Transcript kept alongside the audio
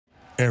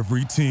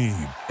Every team,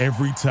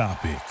 every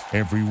topic,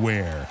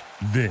 everywhere.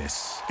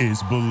 This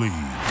is Believe.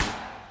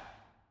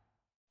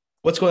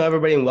 What's going on,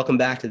 everybody, and welcome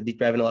back to the Deep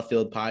Dive in Left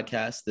Field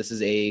podcast. This is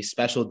a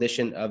special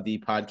edition of the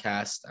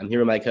podcast. I'm here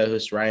with my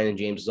co-hosts Ryan and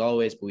James as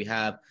always, but we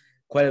have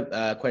quite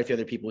a few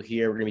other people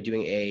here. We're going to be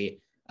doing a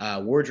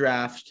war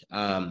draft.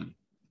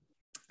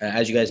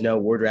 As you guys know,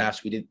 war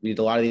drafts, we did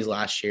a lot of these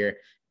last year.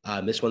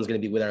 This one's going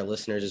to be with our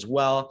listeners as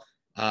well.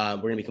 We're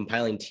going to be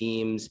compiling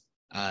teams,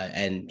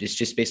 and it's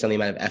just based on the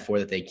amount of F4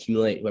 that they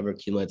accumulate. Whoever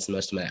accumulates the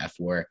most amount of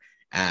F4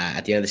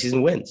 at the end of the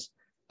season wins.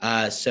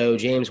 So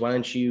James, why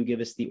don't you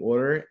give us the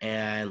order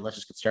and let's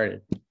just get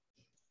started.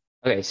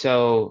 Okay,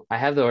 so I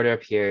have the order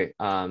up here.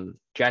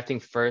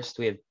 Drafting first,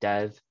 we have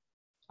Dev.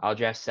 I'll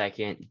draft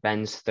second.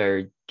 Ben's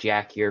third.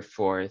 Jack, you're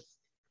fourth.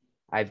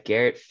 I have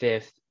Garrett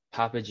fifth.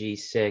 Papa G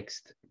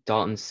sixth.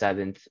 Dalton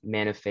seventh.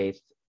 Man of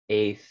Faith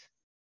eighth.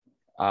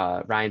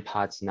 Ryan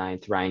Potts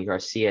ninth. Ryan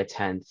Garcia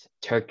 10th.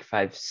 Turk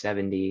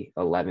 570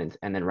 11th.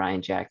 And then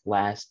Ryan Jack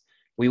last.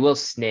 We will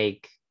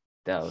snake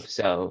though.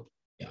 So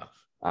yeah.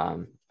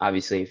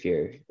 Obviously, if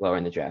you're lower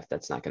in the draft,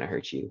 that's not going to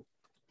hurt you.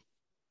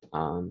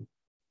 And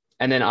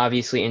then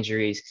obviously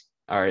injuries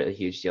are a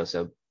huge deal.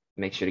 So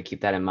make sure to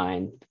keep that in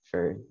mind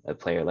for a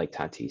player like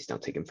Tatis.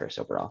 Don't take him first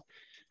overall.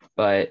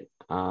 But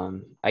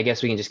I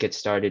guess we can just get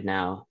started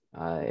now.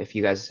 If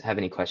you guys have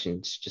any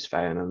questions, just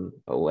fire them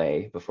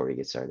away before we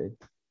get started.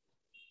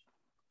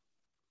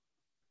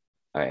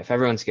 All right. If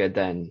everyone's good,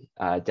 then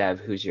Dev,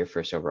 who's your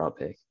first overall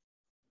pick?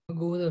 I'll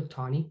go with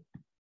Ohtani.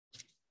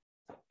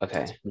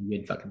 Okay.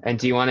 And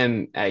do you want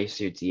him as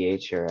your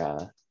DH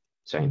or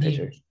starting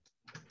pitcher?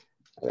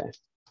 Okay.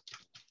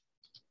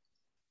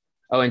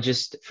 Oh, and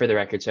just for the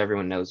record, so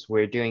everyone knows,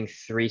 we're doing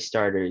 3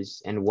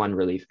 starters and 1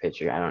 relief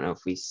pitcher. I don't know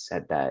if we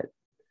said that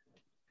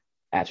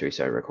after we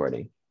started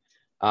recording.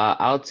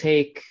 I'll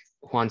take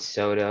Juan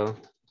Soto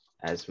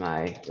as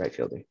my right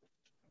fielder.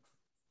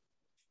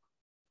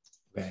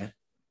 Okay.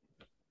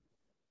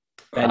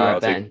 I'll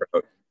Ben.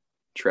 take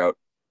Trout.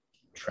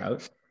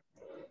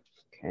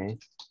 Okay.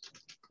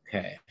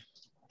 Okay.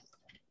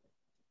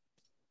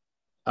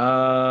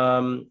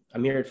 I'm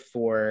here at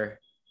 4.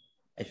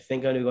 I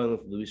think I'm going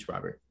with Luis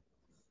Robert.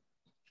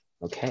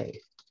 Okay.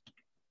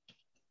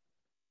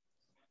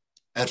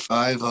 At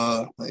 5,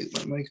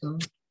 wait, my mic on?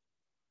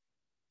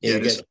 Yeah,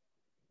 it is. I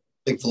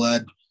think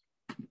Vlad.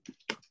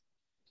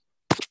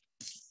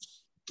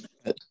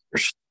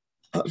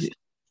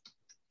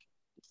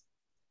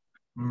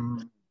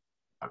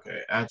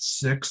 Okay, at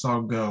 6,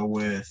 I'll go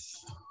with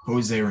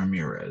Jose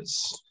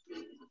Ramirez.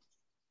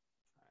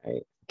 All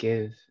right,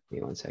 give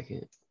me 1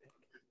 second.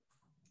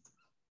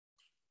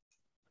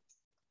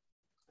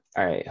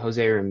 All right,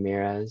 Jose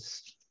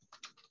Ramirez.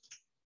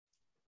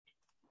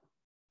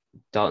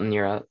 Dalton,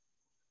 you're up.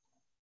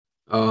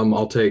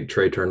 I'll take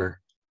Trey Turner.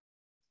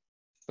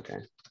 Okay.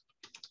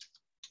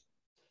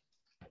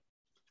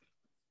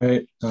 All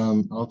right,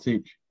 I'll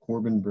take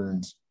Corbin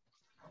Burns.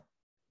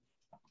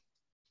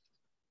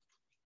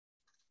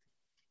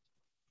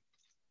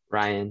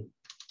 Ryan,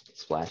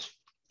 splash.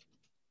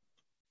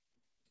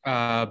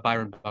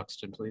 Byron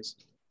Buxton, please.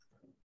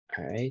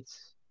 All right.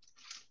 It's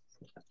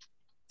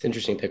an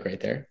interesting pick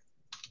right there.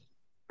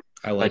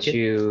 I like it.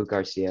 You,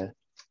 Garcia.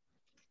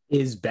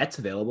 Is Betts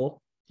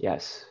available?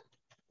 Yes.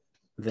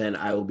 Then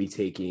I will be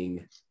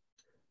taking.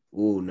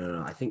 Oh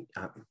no! I think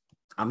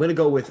I'm gonna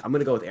go with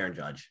Aaron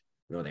Judge.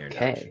 Aaron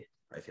Judge,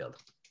 right field.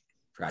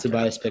 It's a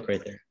bias pick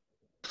right there.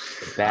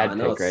 Bad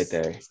pick right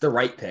there. It's the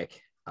right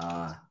pick.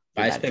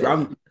 Bias pick.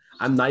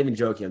 I'm not even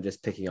joking. I'm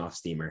just picking off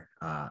Steamer.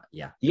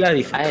 Yeah. You gotta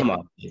be. Come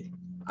on.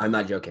 I'm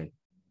not joking.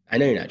 I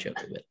know you're not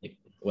joking, but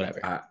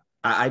whatever.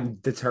 I'm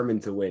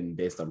determined to win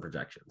based on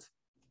projections.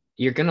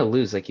 You're gonna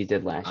lose like you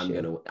did last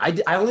year.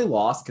 I only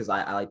lost because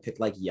I picked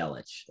like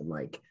Yelich and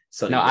like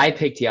Sonny. No, Gray. I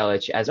picked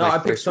Yelich as my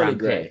first round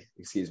Gray. pick.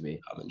 Excuse me.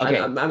 Okay.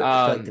 I'm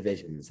like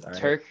divisions. All right.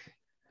 Turk,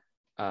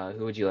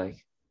 who would you like?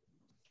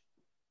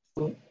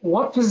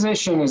 What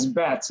position is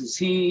Betts? Is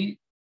he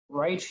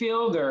right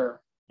field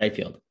or right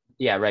field?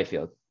 Yeah, right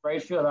field.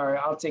 Right field. All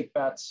right, I'll take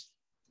Betts.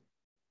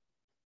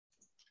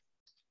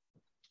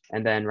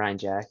 And then Ryan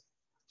Jack.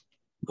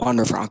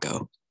 Wander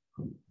Franco.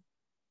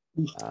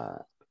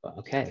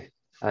 Okay.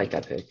 I like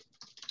that pick.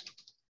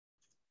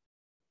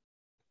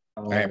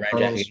 All right,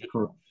 Ryan Jack.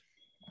 I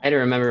had to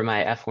remember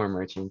my F4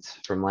 merchants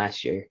from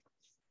last year.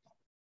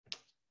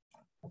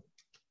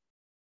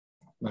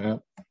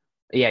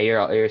 Yeah,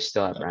 you're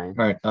still up, Ryan.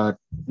 All right.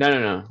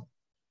 No.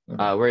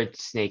 We're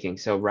snaking.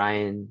 So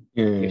Ryan,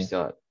 you're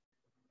still up.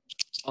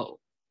 Oh.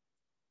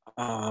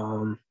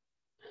 I'll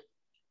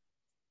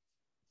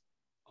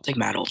take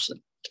Matt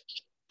Olson.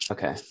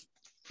 Okay.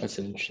 That's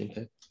an interesting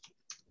pick.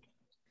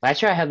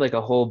 Last year I had like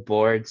a whole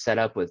board set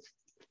up with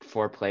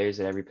 4 players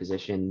at every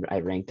position. I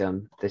ranked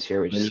them. This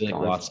year we're just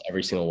lost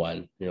every single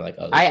one. You're like,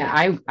 oh.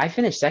 I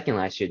finished second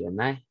last year, didn't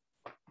I?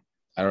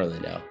 I don't really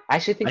know. I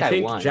actually think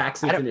I won.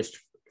 Jackson finished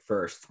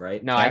first,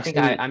 right? No, Jackson,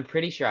 I'm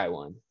pretty sure I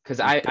won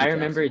because I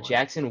remember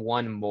Jackson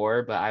won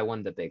more, but I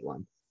won the big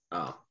one.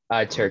 Oh.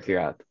 Turk, you're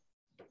up.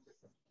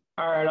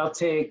 All right, I'll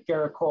take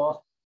Garrett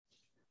Cole.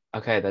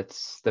 Okay,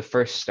 that's the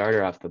first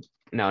starter off the.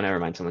 No, never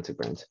mind. Someone took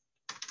Burns.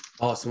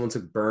 Oh, someone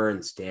took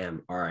Burns.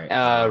 Damn. All right.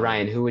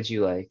 Ryan, who would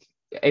you like?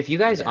 If you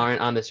guys Yeah.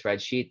 aren't on the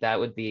spreadsheet, that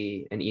would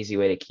be an easy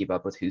way to keep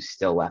up with who's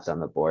still left on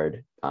the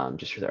board.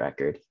 Just for the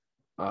record.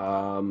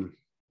 I'm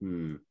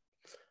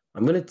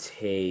gonna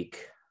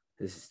take.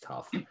 This is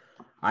tough.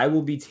 I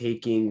will be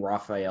taking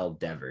Rafael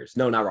Devers.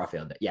 No, not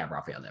Rafael.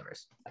 Rafael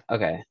Devers.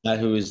 Okay. That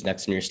who is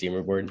next in your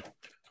steamer board?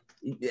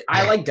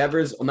 I like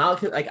Devers.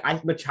 Not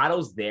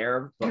Machado's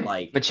there, but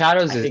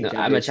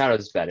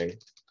Machado's better.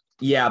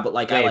 Yeah, but I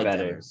Way like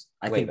better. Devers.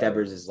 I Way think better.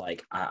 Devers is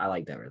I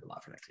like Devers a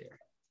lot for next year.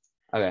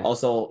 Okay.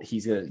 Also,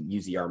 he's gonna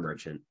use the R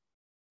merchant.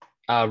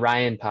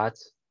 Ryan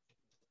Potts.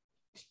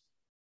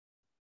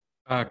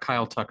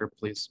 Kyle Tucker,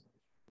 please.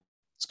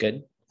 It's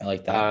good. I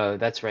like that.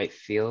 That's right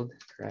field,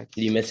 correct?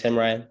 Did you miss him,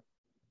 Ryan?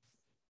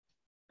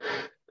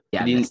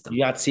 Yeah, Did you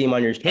not see him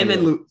on your him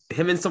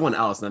and someone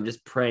else, and I'm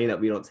just praying that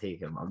we don't take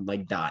him. I'm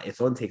like, nah, if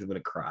someone takes him, I'm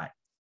gonna cry.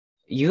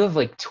 You have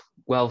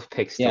 12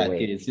 picks to wait.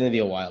 Dude, it's gonna be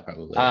a while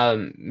probably.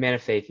 Man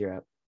of Faith, you're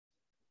up.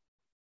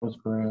 Carlos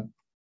Correa.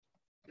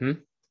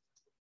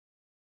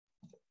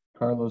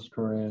 Carlos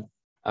Correa.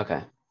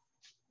 Okay.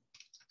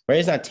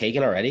 Correa's not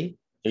taken already?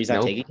 He's not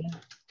Nope. taking it?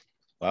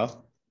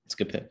 Wow, it's a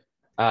good pick.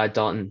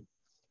 Dalton.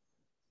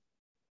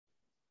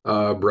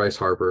 Bryce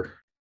Harper.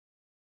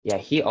 Yeah,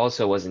 he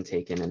also wasn't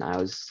taken, and I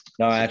was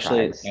No,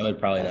 actually, surprised. I would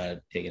probably not have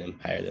taken him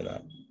higher than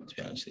that, to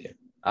be honest with you.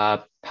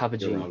 Papa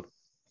You're G. wrong.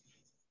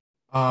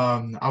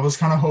 I was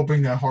kind of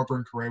hoping that Harper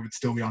and Correa would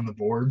still be on the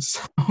board.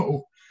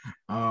 So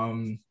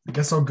I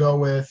guess I'll go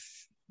with,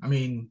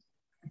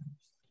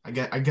 I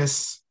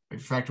guess I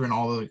factor in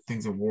all the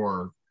things of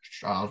war.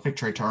 I'll pick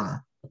Trey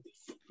Turner.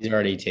 He's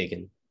already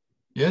taken.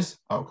 Yes?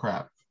 Oh,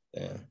 crap.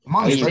 Yeah. I'm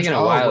on He the was taken a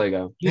spreadsheet. while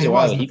ago. He was Yeah, a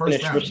while in ago. the He first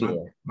finished round. first in the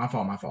war. My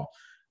fault.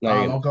 No,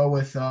 you're I'll good. go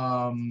with,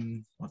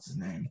 what's his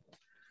name?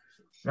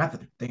 I got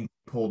the thing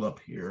pulled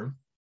up here.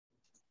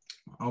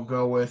 I'll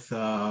go with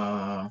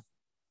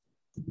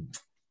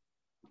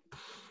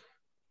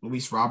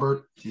Luis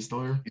Robert. He's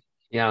still here?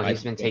 Yeah,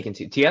 he's been taken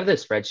too. Do you have the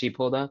spreadsheet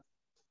pulled up?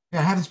 Yeah,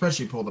 I have the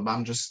spreadsheet pulled up.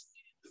 I'm just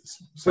Wait,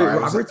 sorry.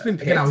 Robert's been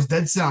Again, I picked? was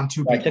dead set on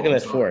two I people. took him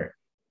at so- 4.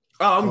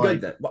 Oh, I'm Like-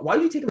 good then. Why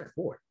did you take him at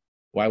 4?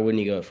 Why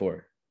wouldn't you go at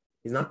 4?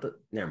 He's not the.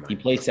 Never He mind.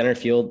 plays center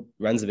field,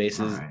 runs the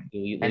bases. Alright.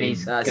 elitely. And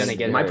he's gonna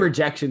get my hurt.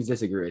 projections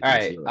disagree with All you,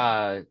 right. so-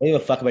 I don't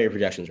give a fuck about your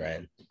projections,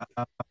 Ryan.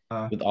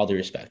 With all due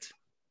respect,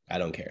 I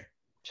don't care.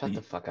 Shut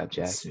the fuck up,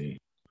 Jack. Let's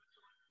see.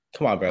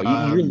 Come on, bro.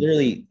 You're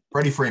literally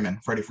Freddie Freeman.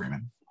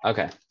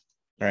 Okay. all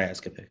right. That's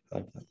a good pick. I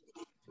like that.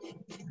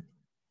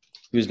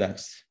 Who's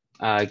next?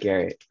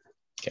 Garrett.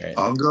 Garrett.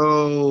 I'll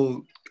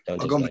go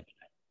Don't I'll do go that.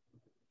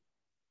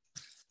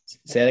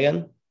 Say it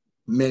again.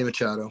 Manny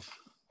Machado.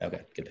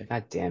 Okay, good pick.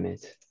 God damn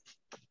it.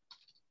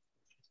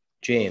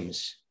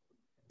 James,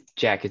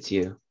 Jack, it's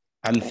you.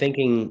 I'm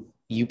thinking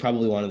you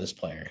probably wanted this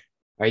player.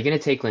 Are you gonna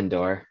take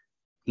Lindor?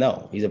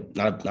 No, he's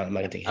not. I'm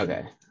not gonna take him. Okay.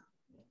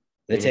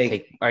 I'm gonna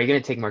take Are you gonna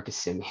take Marcus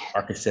Simeon?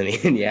 Marcus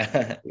Simeon.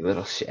 Yeah, You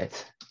little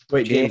shit.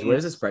 Wait, James, James-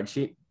 where's the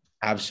spreadsheet?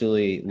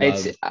 absolutely.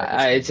 Love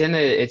It's in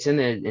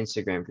the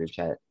Instagram group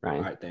chat, Ryan.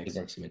 All right, thanks.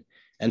 Marcus Simeon.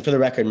 And for the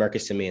record,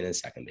 Marcus Simeon is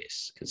second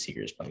base because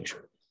Seager is playing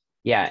short.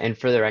 Yeah, and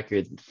for the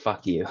record,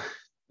 fuck you.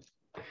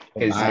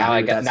 Because I now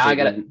agree with that I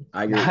gotta statement.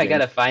 I agree now with I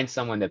gotta James. find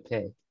someone to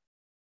pick.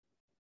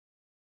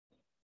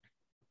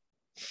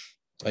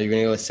 Oh, you're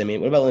gonna go with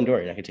Simeon. What about Lindor?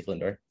 You're not gonna take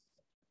Lindor.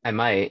 I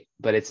might,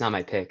 but it's not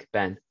my pick.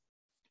 Ben.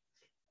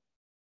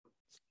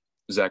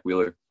 Zach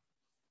Wheeler.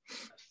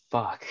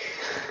 Fuck.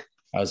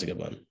 That was a good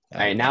one. All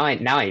right, now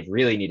I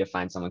really need to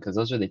find someone because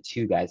those are the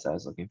two guys I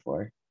was looking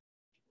for.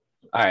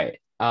 All right.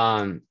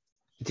 What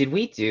did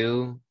we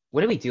do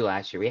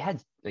last year? We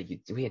had a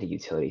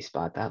utility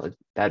spot.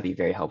 That'd be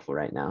very helpful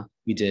right now.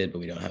 We did, but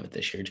we don't have it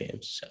this year,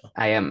 James. So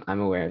I'm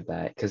aware of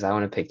that because I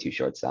want to pick 2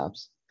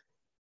 shortstops.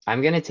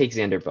 I'm gonna take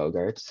Xander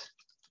Bogaerts.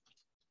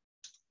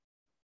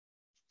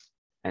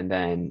 And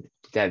then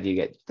Dev, you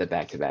get the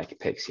back-to-back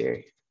picks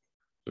here.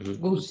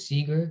 Go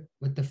Seager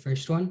with the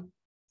first one,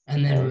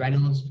 and then Okay.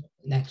 Reynolds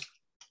next.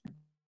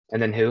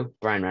 And then who?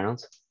 Brian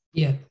Reynolds.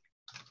 Yeah.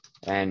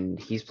 And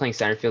he's playing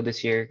center field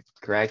this year,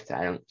 correct?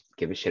 I don't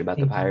give a shit about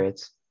the Thank you.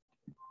 Pirates.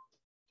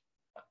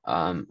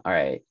 All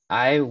right.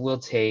 I will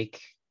take.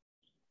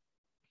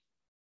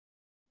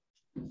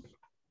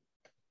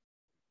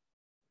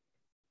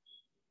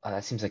 Oh,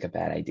 that seems like a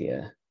bad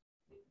idea.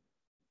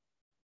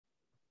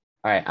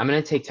 All right, I'm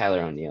gonna take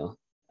Tyler O'Neill.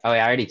 Oh,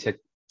 yeah, I already took.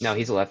 No,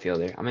 he's a left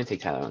fielder. I'm gonna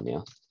take Tyler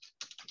O'Neill.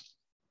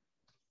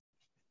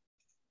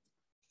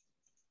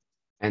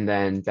 And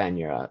then Ben,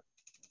 you're up.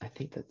 I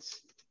think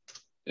that's.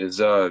 Is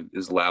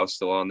Lau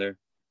still on there?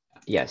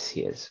 Yes,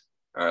 he is.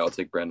 All right, I'll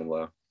take Brandon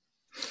Lau.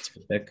 it's a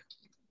good pick.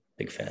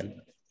 Big fan.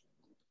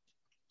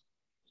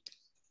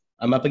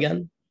 I'm up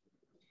again.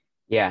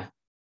 Yeah.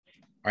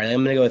 All right,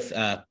 I'm gonna go with. Do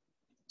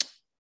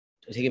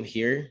I take him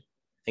here?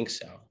 I think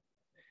so.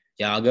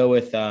 Yeah, I'll go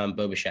with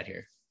Bo Bichette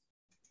here.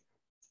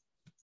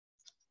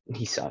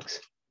 He sucks.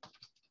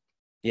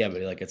 Yeah,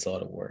 but like it's a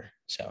lot of war.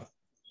 So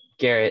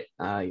Garrett,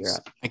 you're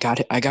up. I got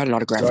it. I got an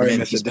autograph. Sorry, from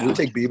him. Mrs. He's Did we down.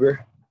 take Bieber?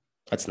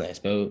 That's nice.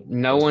 But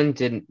No one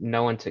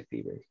took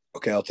Bieber.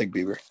 Okay, I'll take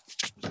Bieber.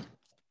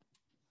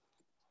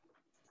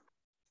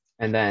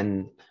 And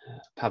then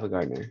Papa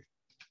Gardner.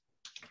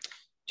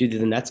 Dude,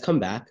 did the Nets come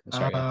back?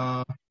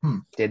 Sorry.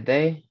 Did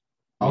they?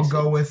 I'll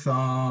go with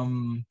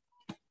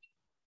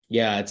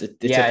Yeah,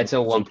 it's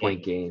a 1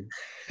 point game.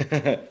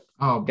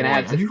 Oh boy, Gonna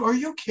have are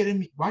you kidding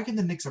me? Why can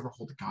the Knicks ever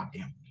hold a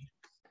goddamn lead?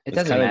 It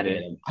doesn't matter.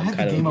 I have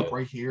the game up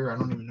right here. I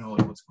don't even know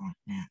what's going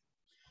on.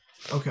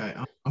 Okay,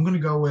 I'm gonna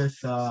go with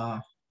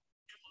you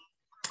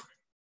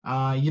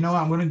know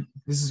what?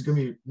 This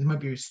might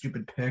be a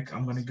stupid pick.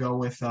 I'm gonna go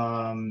with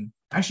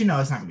actually no,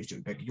 it's not gonna be a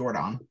stupid pick.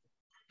 Jordan.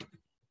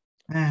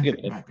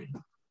 It might be.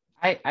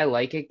 I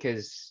like it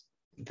because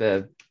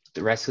the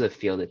rest of the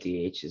field at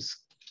DH is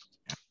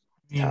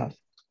tough.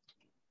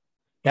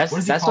 What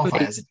does he qualify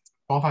as?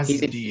 Qualifies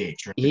as a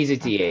DH, right? He's a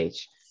DH.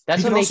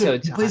 That's what makes he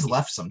Ohtani. plays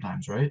left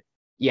sometimes, right?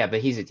 Yeah, but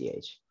he's a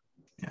DH.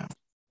 Yeah.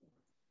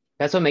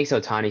 That's what makes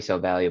Ohtani so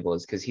valuable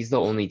is because he's the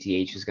only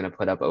DH who's going to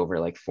put up over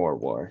like 4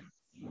 WAR.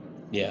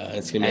 Yeah,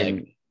 it's going to be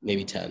like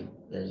maybe 10.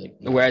 Or like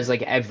 9. Whereas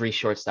like every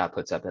shortstop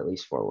puts up at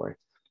least 4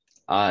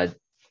 WAR.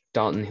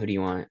 Dalton, who do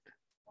you want?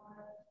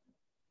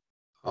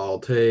 I'll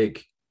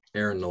take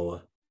Aaron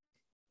Nola.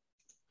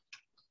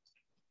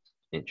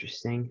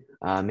 Interesting.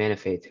 Man of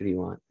Faith, who do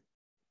you want?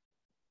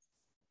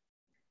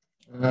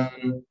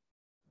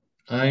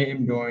 I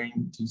am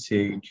going to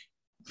take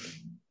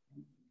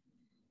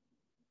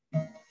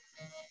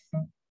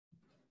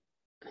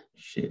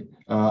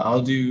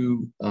I'll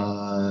do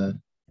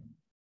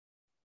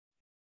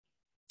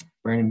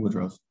Brandon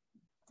Woodruff.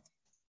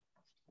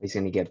 He's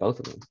going to get both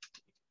of them.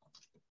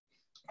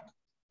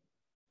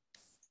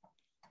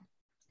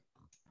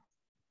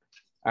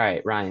 All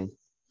right, Ryan.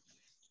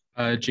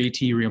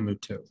 JT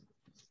Realmuto.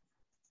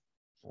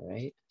 All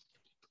right.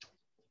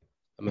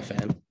 I'm a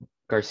fan.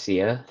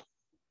 Garcia.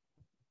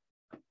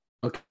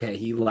 Okay,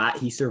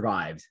 he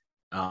survived.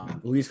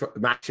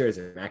 Max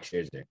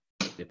Scherzer,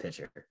 the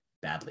pitcher,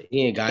 badly.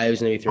 Yeah, a guy who's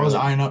going to be throwing. I was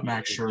eyeing up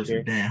Max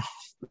Scherzer. Damn.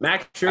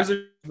 Max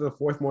Scherzer is the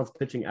 4th most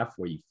pitching F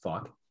for you.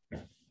 Fuck. Yeah,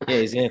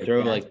 he's going to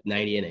throw like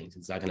 90 innings.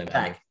 It's not going to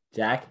matter.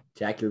 Jack,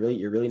 you're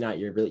really not.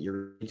 You're all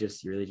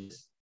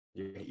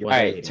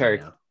right,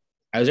 Turk. Right.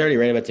 I was already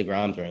right about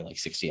DeGrom throwing like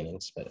 60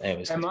 innings, but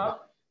anyways. I'm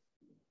up.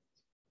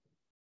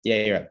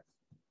 Yeah, you're up.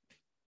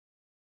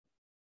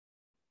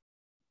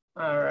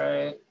 All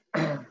right.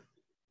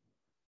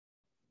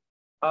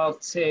 I'll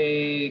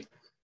take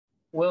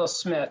Will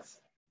Smith.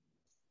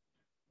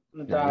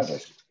 The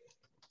Dodgers.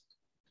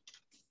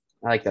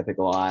 I like that pick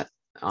a lot.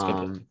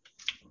 Ryan,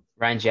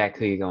 Jack,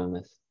 who are you going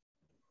with?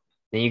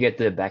 Then you get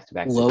the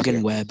back-to-back.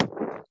 Logan Webb.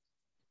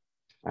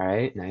 All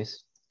right,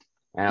 nice.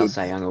 And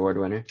Cy Young Award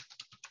winner.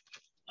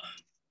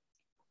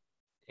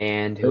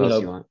 And who else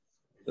do you want?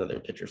 Another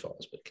pitcher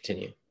falls, but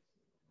continue.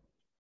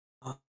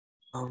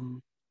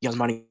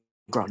 Yasmani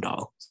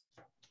Grandal.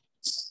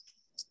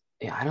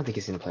 Yeah, I don't think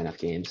he's gonna play enough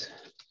games.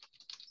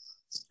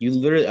 You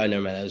literally, oh,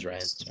 never mind. That was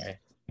Ryan. Sorry,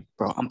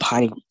 bro. I'm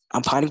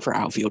pining for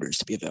outfielders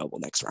to be available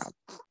next round.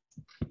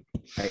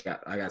 I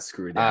got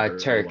screwed.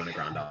 Turk.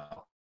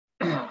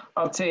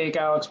 I'll take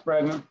Alex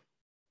Bregman.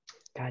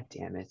 God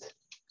damn it.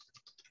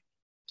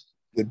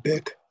 Good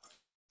pick.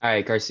 All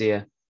right,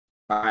 Garcia.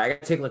 All right, I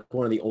gotta take like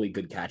one of the only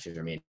good catches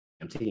remaining.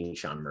 I'm taking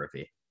Sean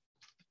Murphy.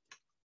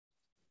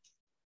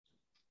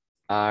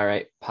 All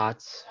right,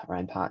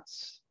 Ryan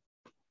Potts.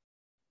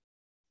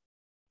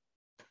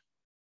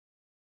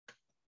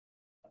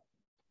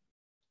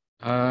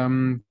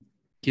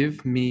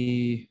 Give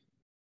me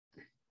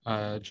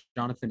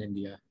Jonathan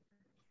India.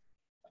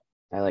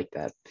 I like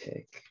that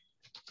pick.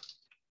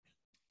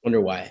 Wonder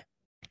why.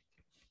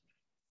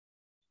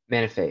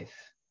 Man of Faith.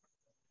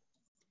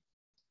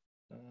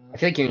 I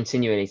feel like you're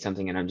insinuating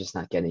something and I'm just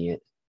not getting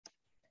it.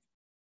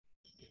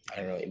 I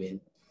don't know what you mean.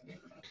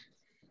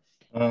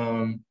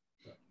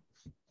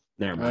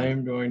 Never mind.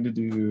 I'm going to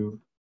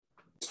do.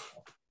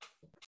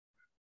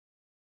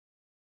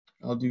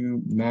 I'll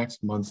do Max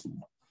Muncy.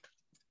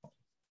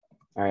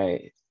 All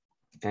right.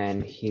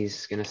 And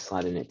he's going to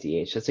slot in at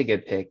DH. That's a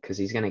good pick because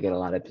he's going to get a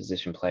lot of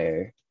position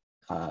player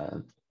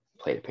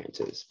plate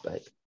appearances,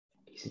 but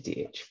he's a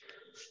DH.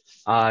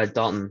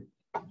 Dalton.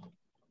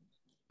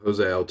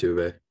 Jose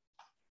Altuve.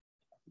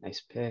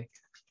 Nice pick.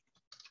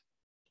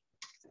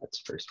 That's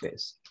first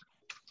base.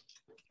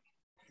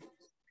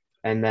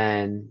 And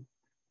then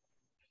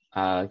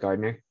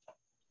Gardner.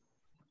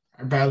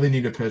 I badly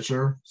need a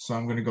pitcher, so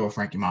I'm going to go with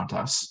Frankie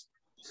Montas.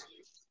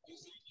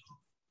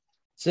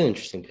 It's an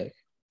interesting pick.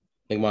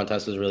 I think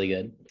Montas was really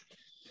good.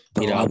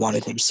 Bro, I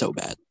wanted him so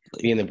bad.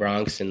 Be in the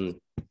Bronx in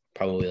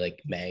probably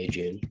like May,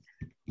 June.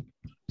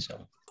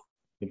 So,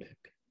 good pick.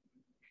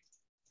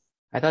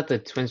 I thought the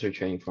Twins were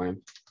trading for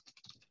him.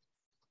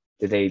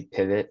 Did they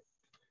pivot?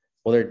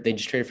 Well, they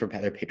just traded for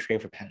Pat. They're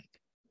trading for Paddock.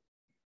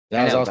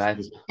 I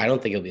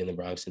don't think he'll be in the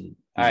Bronx. All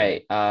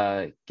right,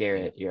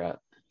 Garrett, you're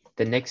up.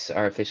 The Knicks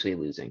are officially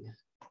losing.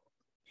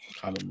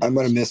 I'm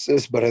gonna miss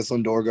this, but has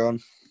Lindor gone?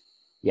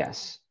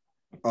 Yes.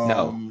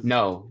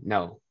 No.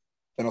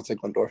 Then I'll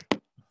take Lindor.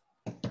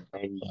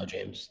 And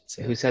James.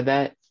 Who said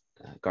that?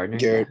 Gardner?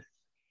 Garrett.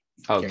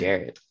 Yeah. Oh, Garrett.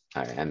 Garrett.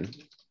 All right.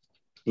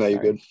 No, you're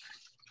Sorry. good.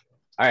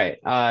 All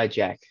right.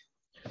 Jack.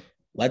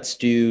 Let's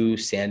do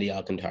Sandy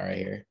Alcantara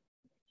here.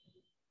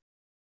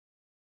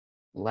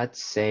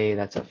 Let's say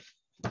that's a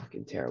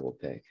fucking terrible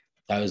pick.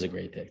 That was a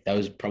great pick. That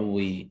was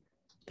probably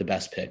the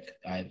best pick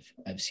I've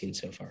seen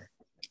so far.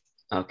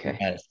 Okay.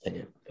 My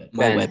opinion, but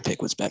My Ben. web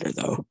pick was better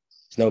though.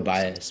 there's no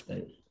bias,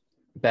 but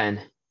Ben.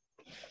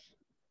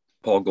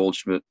 Paul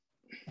Goldschmidt.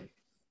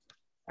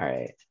 All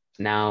right.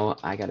 Now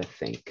I gotta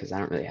think because I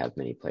don't really have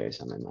many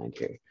players on my mind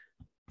here.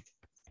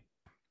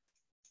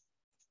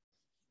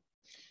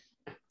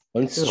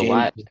 once This is a James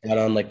lot. got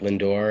on like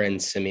Lindor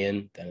and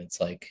Simeon, then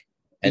it's like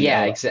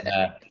Yeah, oh,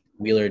 exactly.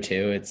 Wheeler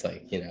too. It's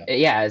like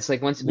Yeah, it's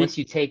like once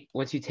you take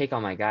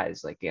all my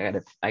guys, like I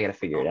gotta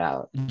figure it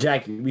out.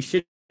 Jack, we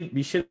should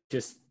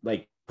just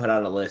like put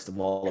out a list of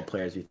all the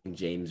players we think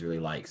James really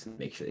likes and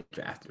make sure they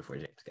draft it before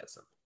James gets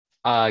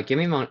them. Give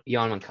me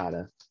Yohan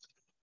Moncada.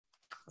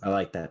 I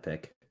like that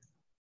pick.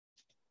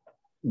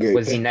 Great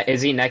Was pick.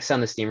 is he next on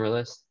the steamer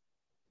list?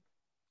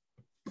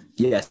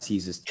 Yes,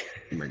 he's just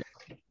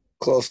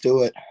Close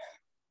to it.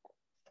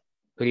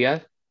 Who do you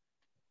have?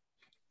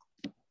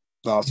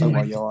 No, I was talking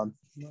about Yohan.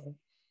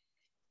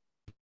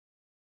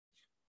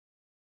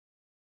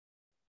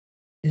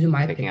 This is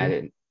my Picking. pick. I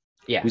didn't.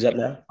 Yeah. who's up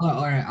now? Oh,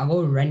 all right, I'll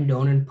go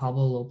Rendon and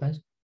Pablo Lopez.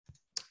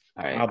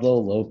 All right. Pablo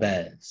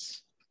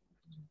Lopez.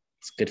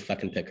 It's a good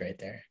fucking pick right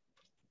there.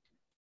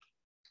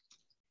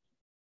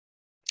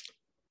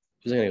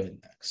 Who's gonna go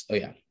next? Oh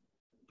yeah,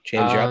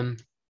 James. You're up.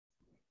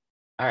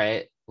 All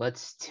right.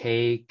 Let's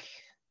take.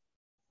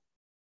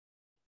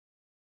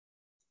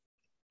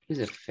 Who's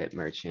a fit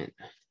merchant?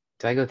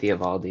 Do I go with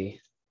Eovaldi?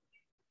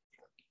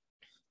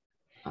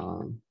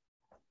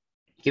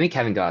 Give me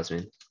Kevin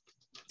Gosman.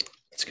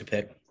 That's a good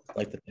pick. I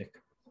like the pick.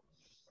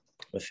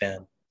 I'm a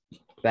fan.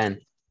 Ben.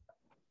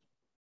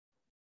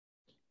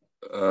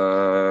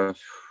 Uh,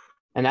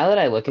 And now that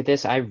I look at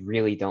this, I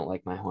really don't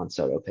like my Juan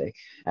Soto pick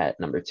at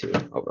number 2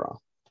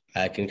 overall.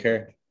 I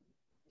concur.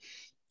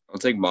 I'll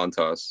take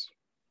Montas.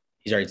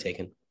 He's already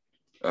taken.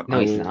 No,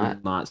 he's I will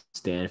not. not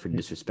stand for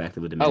disrespect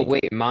of the Oh, Dominican.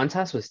 wait.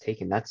 Montas was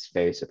taken. That's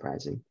very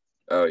surprising.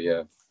 Oh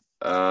yeah.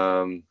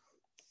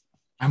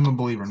 I'm a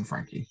believer in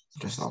Frankie.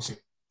 Just also.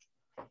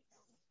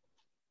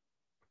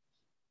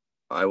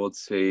 I will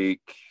take.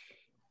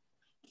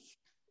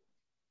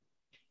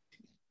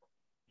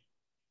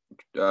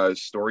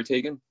 Story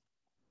taken.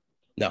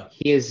 No,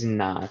 He is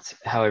not.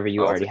 However,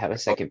 you I'll already take- have a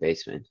second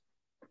baseman.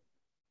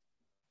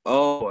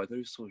 Oh, I thought he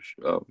was still.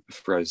 Oh, I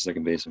forgot he's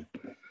second baseman.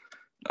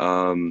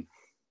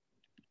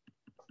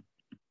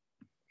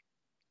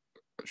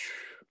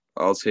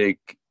 I'll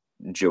take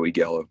Joey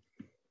Gallo,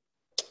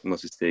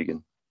 unless it's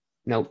taken.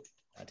 Nope.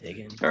 not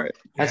taken. All right.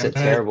 That's Yeah, a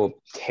but-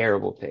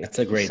 terrible pick. That's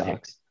a great He pick.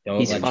 sucks. Don't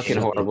He's let fucking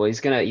James- horrible. He's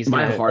gonna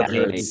My heart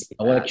dominate. hurts.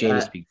 I want James to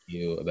Uh, speak to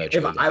you about If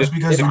Joey. I- Just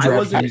because if you I draft him,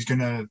 wasn't- he's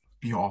gonna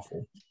be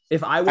awful.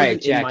 If I wasn't right, in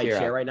Jack, my you're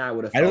chair up. right now, I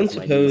would have. I don't felt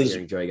my knees suppose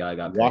hearing Joey Gallo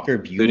got picked. Walker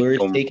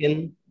Bueller is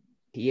taken.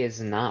 He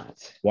is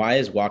not. Why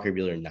is Walker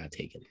Bueller not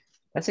taken?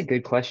 That's a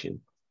good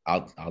question.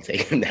 I'll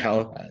take him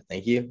now.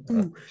 Thank you.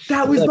 That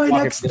I was feel my like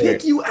Walker next Buehler-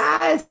 pick, you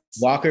ass.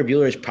 Walker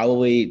Bueller is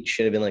probably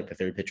should have been like the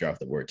third pitcher off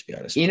the board, to be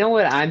honest. You know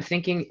what I'm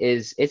thinking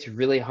is it's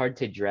really hard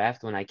to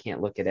draft when I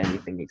can't look at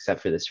anything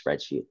except for the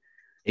spreadsheet.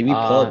 Maybe you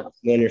pull up on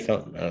your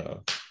phone. I don't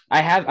know.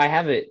 I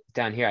have it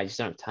down here. I just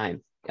don't have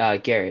time.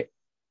 Garrett,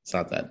 It's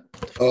not that.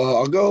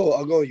 I'll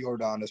go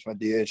Jordan as my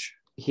DH.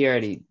 he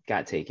already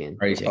got taken.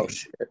 Already taken.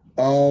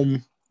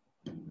 Oh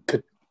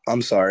shit.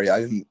 I'm sorry.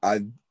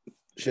 I've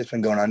shit's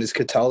been going on. Is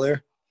Cattell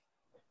there?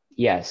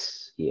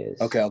 Yes, he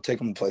is. Okay, I'll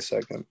take him to play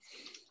second. I'm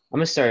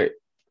gonna start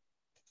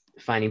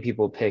finding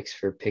people picks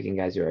for picking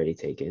guys who are already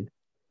taken.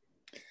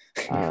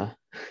 I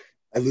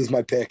lose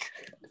my pick.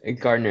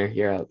 Gardner,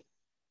 you're up.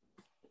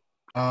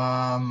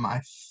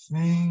 I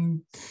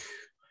think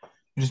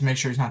just make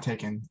sure he's not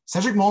taken.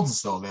 Cedric Molds is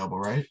still available,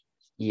 right?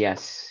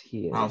 Yes,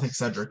 he is. I'll take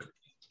Cedric. I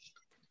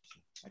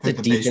It's a think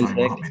the base decent running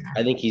pick. will help me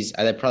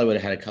there. I probably would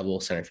have had a couple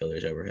of center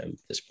fielders over him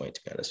at this point,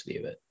 to be honest with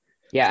you. But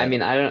Yeah, I So-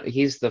 mean, I don't.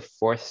 He's the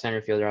 4th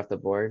center fielder off the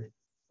board.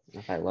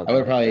 If I love. I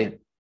would that. probably. I'm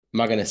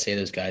not gonna say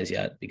those guys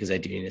yet because I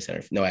do need a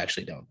center. No, I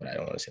actually don't, but I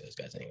don't want to say those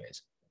guys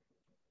anyways.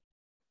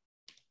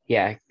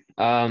 Yeah.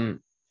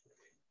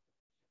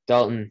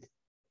 Dalton,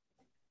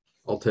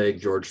 I'll take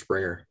George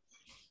Springer.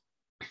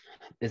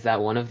 is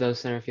that one of those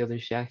center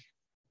fielders, Jack?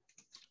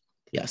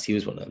 Yes, he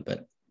was one of them,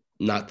 but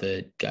not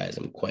the guys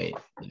I'm quite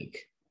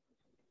like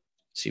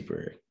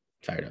super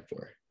fired up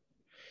for.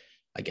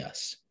 I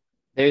guess.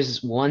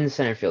 There's one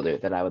center fielder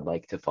that I would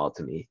like to fall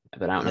to me,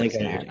 but I don't know. if it's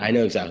gonna happen. I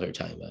know exactly what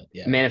you're talking about.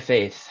 Yeah, Man of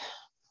faith.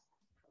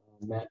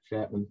 Matt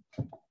Chapman.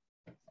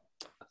 Matt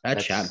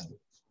That's Chapman.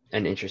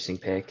 An interesting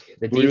pick.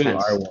 The If we're doing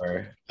defense. our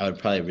war, I would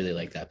probably really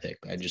like that pick.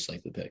 I just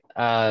like the pick.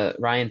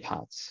 Ryan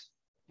Potts.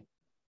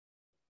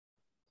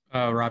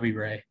 Robbie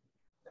Ray.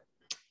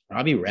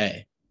 Robbie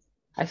Ray.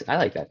 I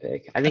like that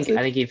pick. I think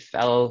he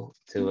fell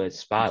to a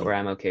spot where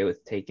I'm okay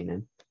with taking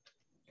him.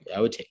 Yeah,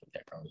 I would take him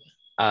there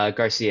probably.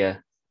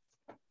 Garcia.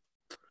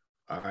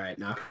 All right,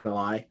 not gonna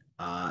lie.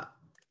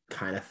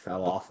 kind of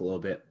fell off a little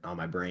bit on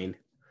my brain.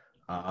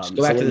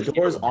 go back to the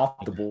Lindor's table.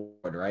 off the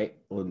board, right?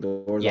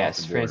 Lindor's Yes,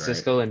 off the board,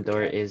 Francisco right?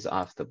 Lindor Okay. is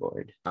off the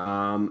board.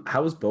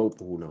 How was Bo?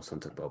 Oh no,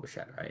 someone took Bo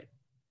Bichette, right?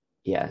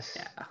 Yes.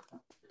 Yeah.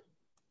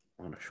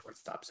 I want a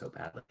shortstop so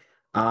badly.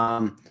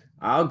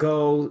 I'll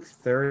go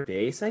third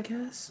base, I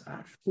guess.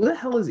 Who the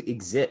hell is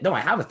exist? No, I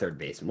have a third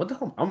baseman. What the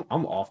hell?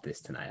 I'm off this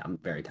tonight. I'm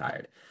very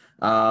tired.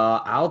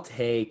 I'll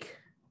take.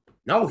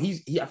 No,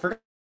 I forgot.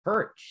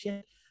 Hurt.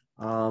 Shit.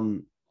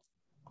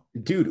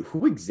 Dude,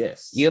 who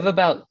exists? You have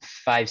about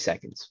 5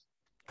 seconds.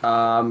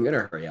 I'm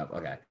gonna hurry up.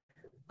 Okay.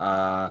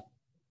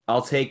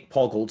 I'll take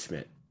Paul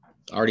Goldschmidt.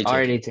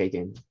 Already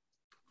taken.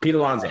 Pete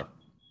Alonso.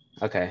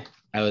 Okay.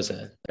 I was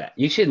a.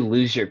 You should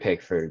lose your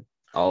pick for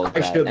all of I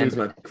that. should And lose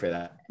my pick for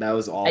that. That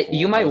was awful.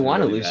 you might That was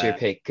want to really lose your bad.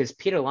 pick because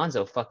Pete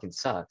Alonso fucking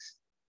sucks.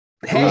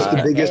 Who's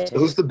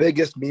the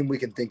biggest meme we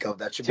can think of?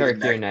 That should be Turk,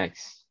 the you're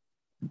next.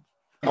 next.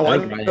 Oh, I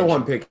think know Ryan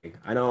I'm picking.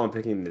 I know I'm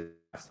picking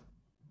this.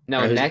 No,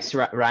 Alright, who's-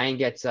 next Ryan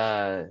gets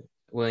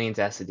Williams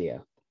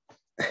Asadio.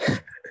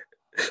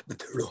 The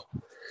turtle.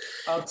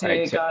 I'll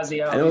take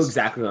Ozzy I know Albies.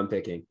 exactly what I'm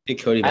picking.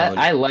 Pick Cody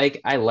Bellinger. I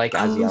like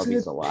Ozzy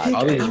Albies a lot.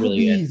 Albies is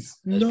really good.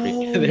 That's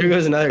pretty- there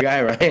goes another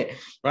guy, right?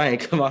 Ryan,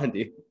 come on,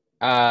 dude.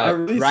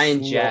 really Ryan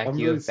slow- Jack, I'm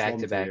you really have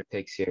back-to-back slumped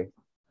picks here.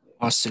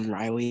 Austin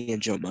Riley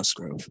and Joe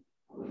Musgrove.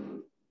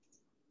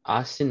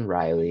 Austin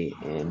Riley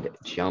and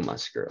Joe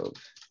Musgrove.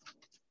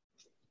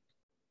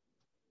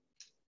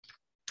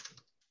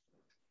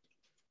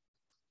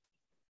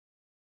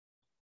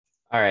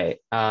 All right,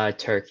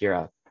 Turk, you're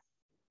up.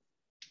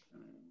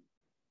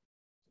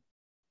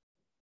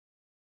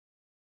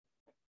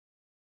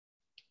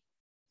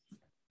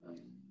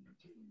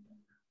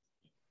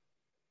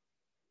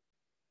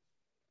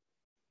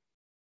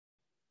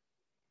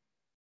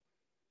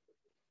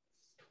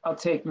 I'll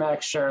take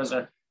Max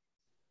Scherzer.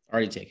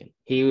 Already taken.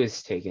 He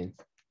was taken.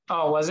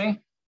 Oh, was he?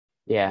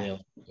 Yeah.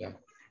 Yeah.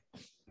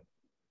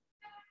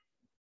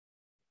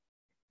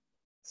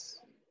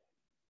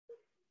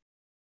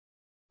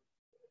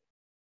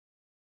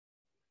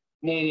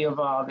 Nady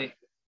Eovaldi.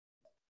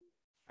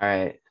 All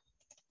right.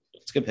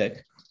 It's a good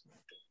pick.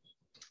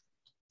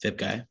 Tip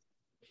guy.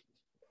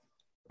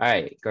 All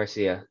right,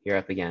 Garcia, you're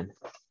up again.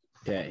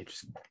 Okay,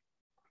 just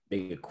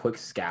make a quick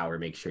scour,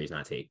 make sure he's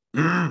not taken.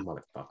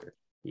 Motherfucker,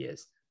 he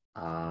is.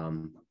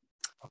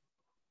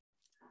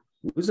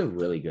 Who's a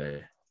really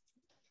good?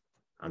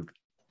 I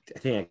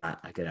think I got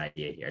a good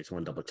idea here. I just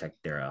want to double check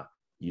their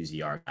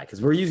UZR guy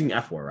because we're using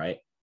F4, right?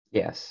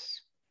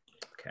 Yes.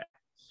 Okay.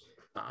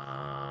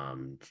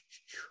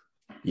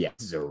 Yeah,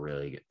 this is a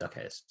really good.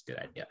 Okay, this is a good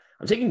idea.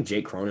 I'm taking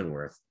Jake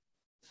Cronenworth.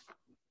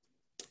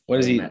 What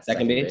is he? At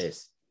Second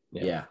base?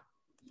 Yeah.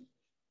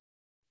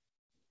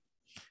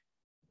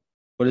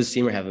 What does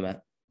Steamer have him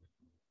at?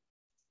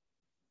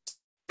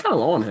 Kind of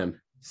low on him.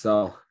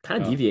 So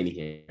kind of Oh. deviating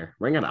here.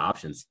 Running out of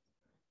options.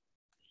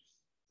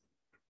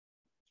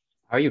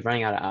 How are you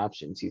running out of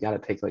options? You got to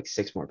pick like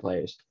 6 more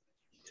players.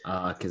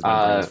 Because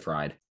my brain is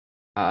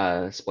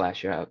fried.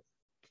 Splash, you're up.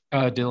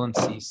 Dylan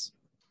Cease.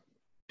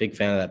 Big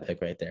fan of that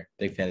pick right there.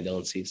 Big fan of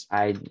Dylan Cease.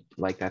 I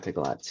like that pick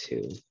a lot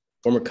too.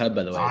 Former Cub,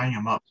 by the way. Tying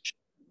him up.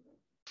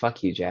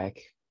 Fuck you, Jack.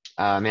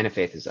 Man of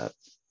Faith is up.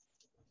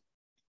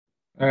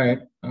 All right,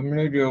 I'm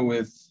gonna go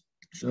with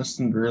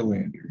Justin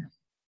Verlander.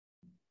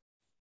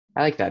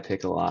 I like that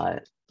pick a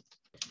lot.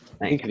 I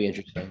think it could be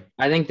interesting.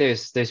 I think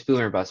there's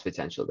boomer bust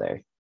potential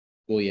there,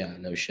 Well, yeah,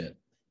 no shit.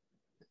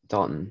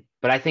 Dalton.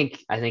 But I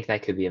think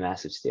that could be a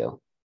massive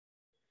steal.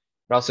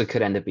 It also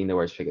could end up being the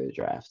worst pick of the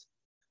draft.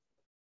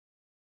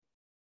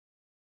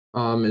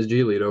 Is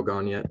Giolito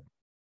gone yet?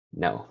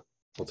 No.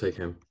 I'll take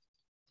him.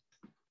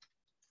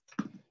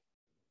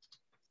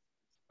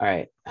 All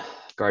right,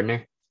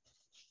 Gardner.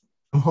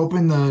 I'm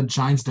hoping the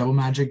Giants double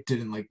magic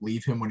didn't like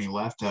leave him when he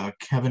left.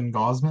 Kevin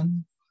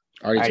Gosman.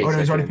 Already Oh, no,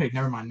 he's already taken. picked.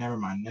 Never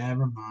mind.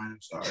 I'm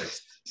sorry.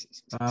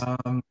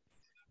 I'll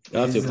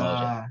have to Is,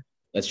 apologize.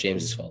 That's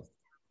James's fault.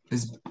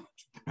 Is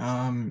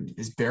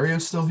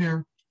Barrios still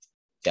here?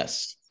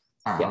 Yes.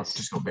 All right, Yes. let's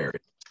just go Barrios.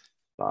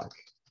 Fuck.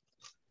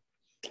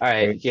 All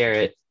right,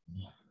 Garrett.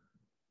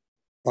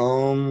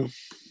 One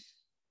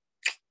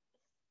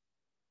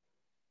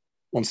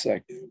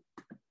second.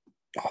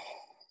 Oh,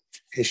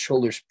 his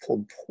shoulders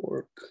pulled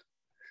pork.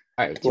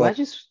 All right, do What? I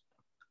just?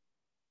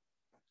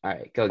 All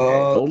right, go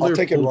Garrett. I'll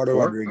take pulled Eduardo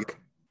pork? Rodriguez.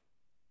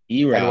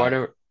 E-Rod.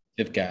 Eduardo.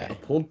 Fifth guy. A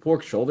pulled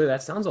pork shoulder?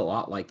 That sounds a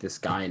lot like this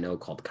guy I know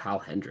called Kyle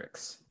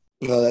Hendricks.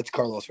 No, that's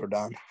Carlos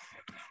Rodon.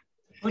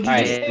 Who'd All you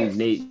right, say? And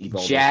Nate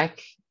Evaldi.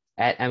 Jack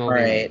at MLB. All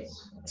right.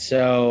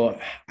 So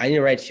I need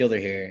a right fielder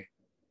here.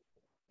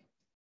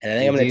 And I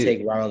think I'm going to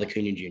take Ronald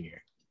Acuna Jr.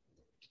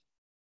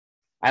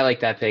 I like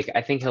that pick.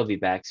 I think he'll be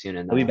back soon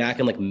enough. He'll be back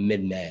in like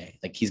mid-May.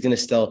 Like he's going to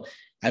still,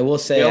 I will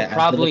say. He'll I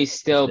probably believe-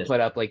 still put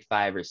up like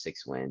 5 or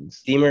 6 wins.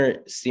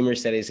 Steamer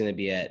said he's going to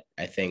be at,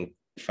 I think,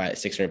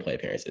 600 play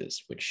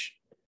appearances, which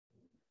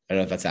I don't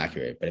know if that's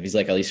accurate, but if he's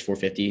like at least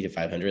 450 to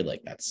 500,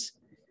 like that's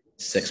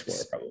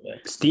 6-4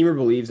 probably. Steamer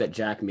believes that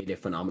Jack made a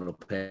phenomenal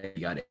pick.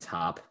 He got a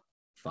top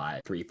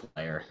 3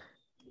 player.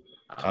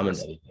 Common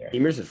W player.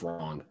 Beamer's just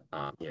wrong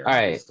here. All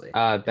right, obviously.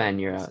 Ben,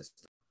 you're up.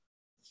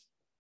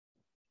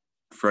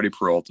 Freddie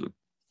Peralta.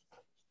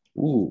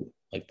 Ooh,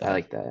 like that. I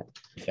like that.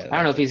 Fan of I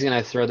don't know if that. he's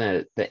gonna throw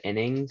the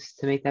innings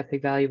to make that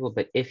pick valuable,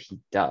 but if he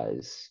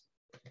does,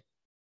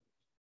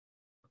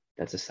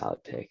 that's a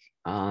solid pick.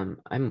 I'm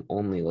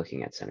only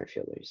looking at center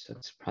fielders, so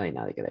it's probably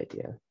not a good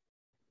idea.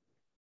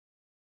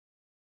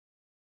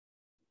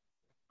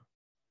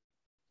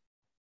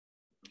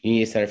 You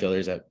need a center fielder.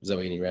 Is that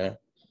what you need right now?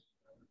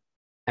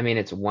 I mean,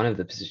 it's one of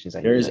the positions I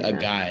need There's right a now.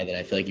 guy that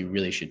I feel like you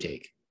really should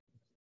take.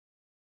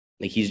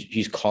 Like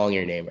he's calling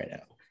your name right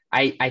now.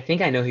 I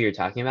think I know who you're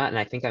talking about, and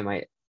I think I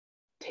might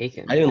take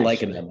him. I didn't like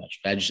him actually. that much.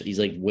 But he's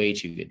like way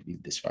too good to be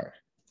this far.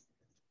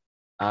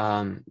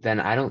 Then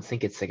I don't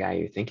think it's the guy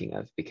you're thinking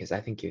of because I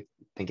think you're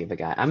thinking of a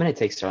guy. I'm gonna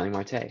take Starling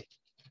Marte.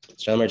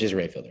 Starling Marte is a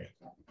right fielder.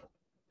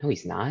 No,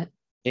 he's not.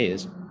 He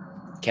is.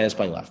 Ken is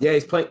playing left. Yeah,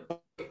 he's playing.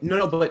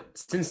 No, but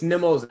since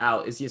Nimmo's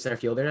out, is he a center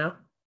fielder now?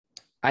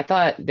 I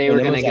thought they Well,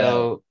 were gonna Nimmo's not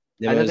go. out.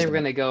 I thought Nimmo's they were out.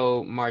 gonna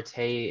go Marte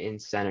in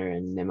center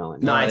and Nimmo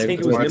in No, I they're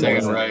think it going was Marte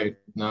Nimmo. and right.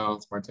 No,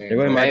 it's Marte. They're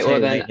going and Marte Right, well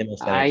and then make Nimmo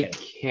center, I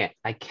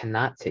Ken.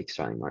 cannot take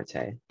Starling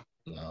Marte.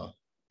 No.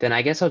 Then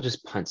I guess I'll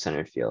just punt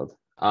center field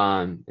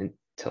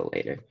until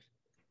later.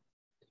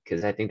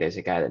 Because I think there's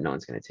a guy that no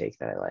one's gonna take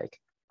that I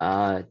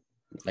like.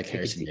 Like take a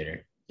Harrison seat.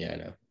 Bader. Yeah, I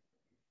know.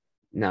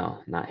 No,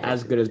 not As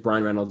Harrison. good as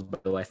Brian Reynolds, by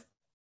the way.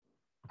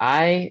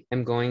 I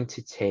am going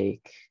to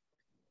take.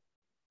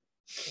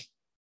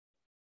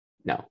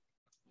 No.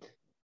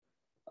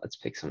 Let's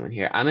pick someone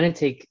here. I'm gonna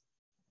take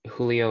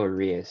Julio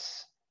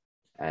Urias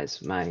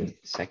as my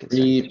second.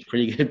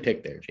 Pretty good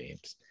pick there,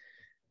 James.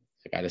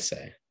 I gotta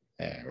say.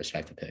 I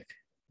respect the pick.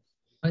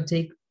 I'll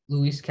take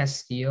Luis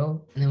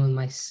Castillo, and then with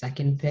my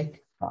second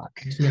pick,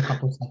 just need a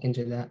couple seconds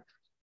with that.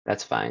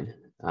 That's fine.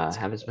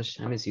 Have as much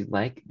time as you'd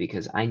like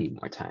because I need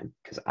more time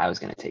because I was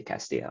gonna take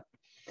Castillo.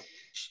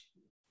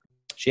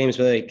 James,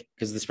 like,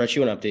 because the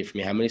spreadsheet won't update for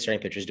me. How many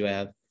starting pitchers do I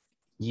have?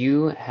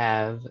 You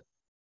have.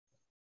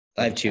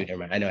 I have two. Never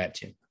mind. I know I have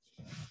two.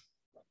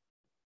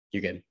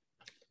 You're good.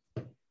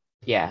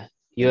 Yeah,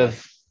 you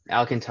have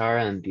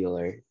Alcantara and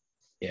Bueller.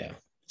 Yeah.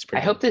 It's I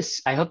pretty hope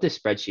this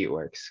spreadsheet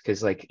works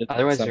because like It's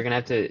otherwise not- they're gonna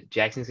have to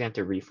Jackson's gonna have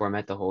to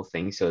reformat the whole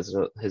thing so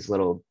his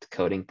little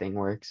coding thing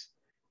works.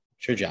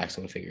 Sure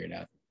Jackson will figure it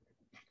out.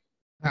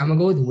 I'm gonna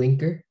go with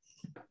Winker.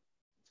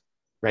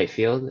 Right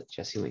field,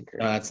 Jesse Winker.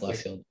 No, that's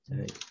left field. I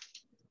think.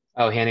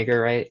 Oh,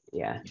 Haniger, right?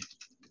 Yeah.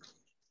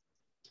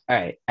 All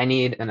right, I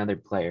need another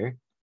player.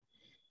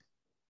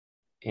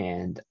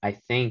 And I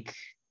think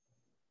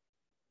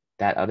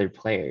that other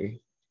player,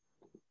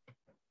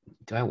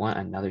 do I want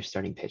another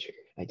starting pitcher?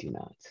 I do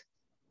not.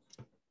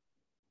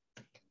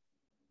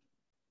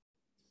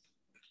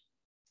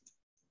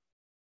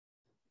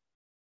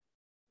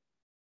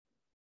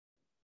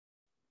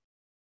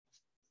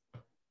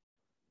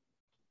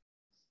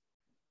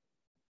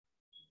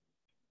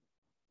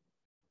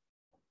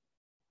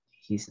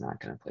 He's not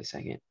going to play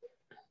second.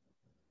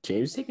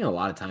 James taking a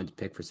lot of time to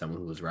pick for someone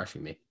who was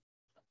rushing me.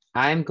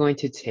 I'm going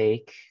to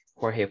take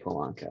Jorge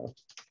Polanco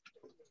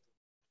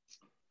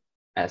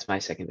as my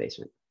second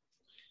baseman.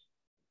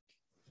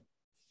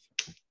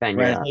 Ben,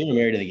 you're Ryan, up. you were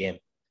married to the game.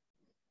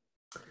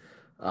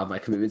 My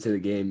commitment to the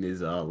game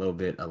is a little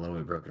bit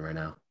broken right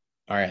now.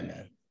 All right,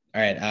 man.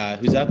 All right.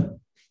 Who's up?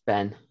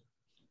 Ben.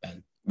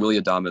 Willie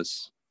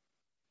Adames.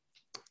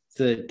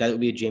 So that would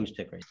be a James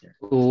pick right there.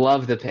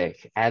 Love the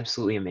pick.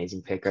 Absolutely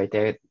amazing pick right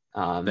there.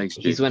 Thanks,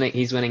 He's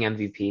James. winning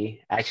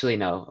MVP. Actually,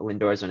 no,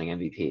 Lindor's winning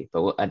MVP,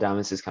 but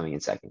Adames is coming in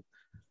second.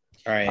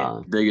 All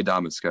right. Big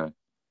Adames guy.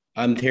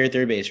 I'm here at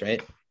third base,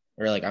 right?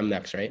 Or like I'm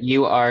next, right?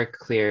 You are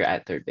clear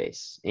at third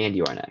base, and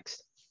you are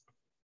next.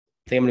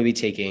 I think I'm gonna be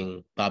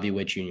taking Bobby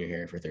Witt Jr.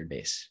 here for third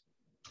base.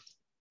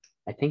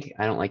 I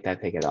don't like that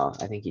pick at all.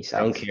 I think he I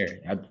sucks. don't care.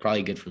 That's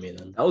probably good for me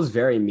then. That was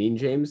very mean,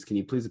 James. Can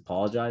you please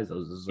apologize? That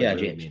was Yeah,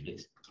 really James, mean.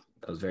 please.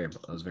 That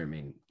was very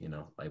mean. You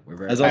know, like we're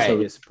very That's also-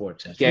 we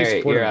support. We Garrett,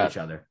 support you're each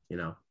up. other. You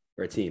know,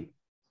 we're a team.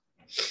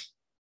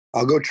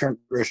 I'll go Trent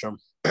Grisham.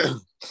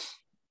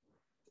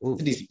 Ooh.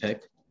 It's a decent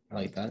pick. I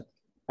like that.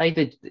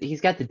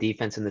 He's got the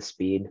defense and the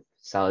speed.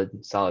 Solid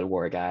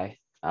WAR guy.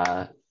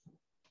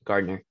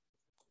 Gardner.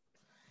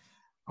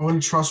 I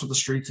wouldn't trust what the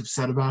streets have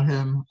said about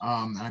him.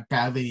 And I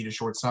badly need a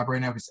shortstop right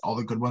now because all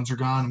the good ones are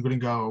gone. I'm going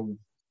to go,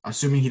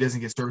 assuming he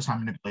doesn't get service time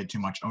manipulated too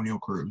much, O'Neal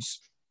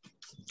Cruz.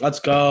 Let's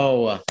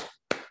go.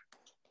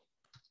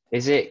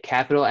 Is it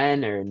capital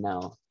N or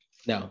no?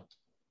 No.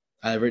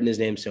 I've written his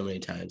name so many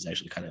times.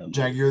 Actually, kind of.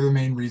 Jack, you're the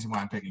main reason why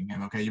I'm picking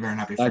him. Okay, you better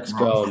not be. Let's freaking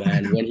go, wrong.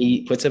 man. When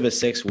he puts up a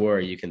 6 WAR,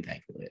 you can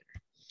thank me later.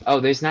 Oh,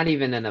 there's not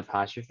even an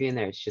apostrophe in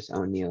there. It's just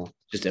O'Neal.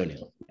 Just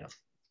O'Neal. Yeah.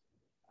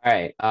 All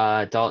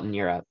right, Dalton,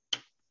 you're up.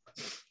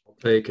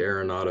 Take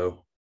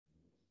Arenado.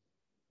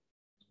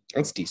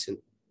 That's decent.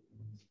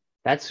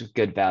 That's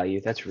good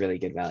value. That's really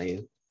good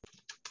value.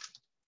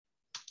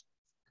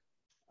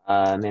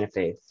 Man of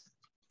Faith.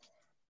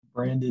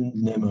 Brandon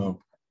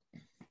Nimmo.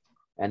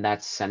 And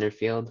that's center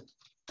field.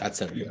 That's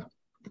center field.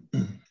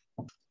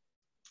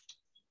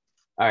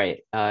 All right,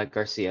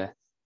 Garcia.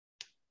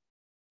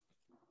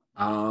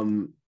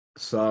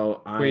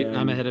 So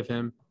I'm ahead of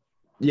him.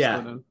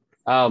 Yeah.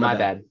 Oh, my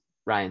bad.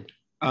 Ryan.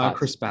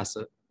 Chris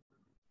Bassett.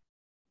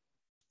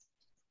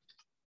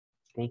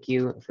 Thank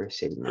you for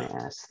saving my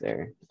ass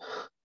there.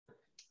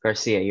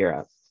 Garcia, you're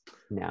up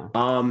now.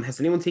 Has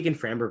anyone taken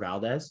Framber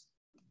Valdez?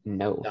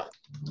 No.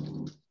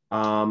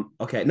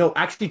 Okay. No,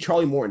 actually,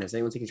 Charlie Morton. Has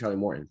anyone taken Charlie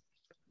Morton?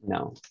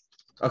 No.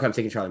 Okay, I'm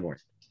taking Charlie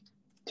Morton.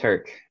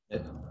 Turk.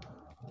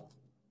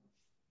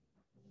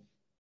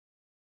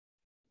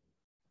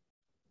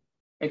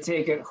 I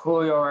take it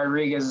Julio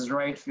Rodriguez is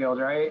right field,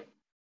 right?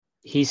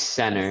 He's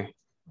center.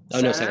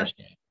 Oh, no, center.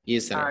 He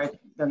is center. All right,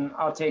 then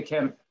I'll take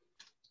him.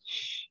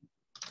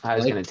 I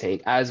was gonna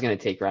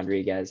take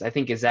Rodriguez. I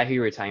think is that who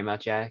you were talking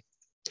about, Jack?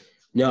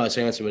 No, I was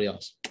talking about somebody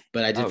else.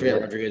 But I did forget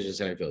really? Rodriguez was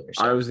center fielder.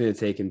 So. I was gonna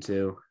take him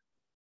too.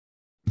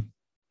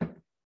 All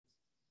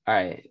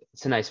right,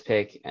 it's a nice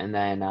pick. And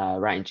then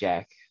Ryan,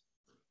 Jack,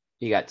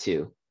 you got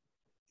 2.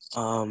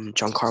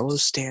 Giancarlo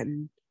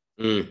Stanton.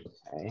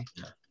 Okay.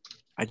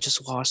 I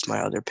just lost my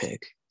other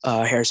pick.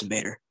 Harrison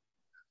Bader.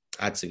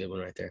 That's a good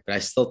one right there. But I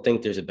still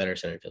think there's a better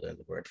center fielder on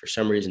the board. For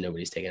some reason,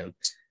 nobody's taken him.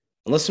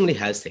 Unless somebody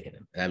has taken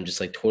him. And I'm just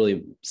like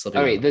totally slipping.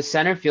 All right, the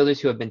center fielders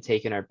who have been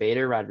taken are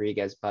Bader,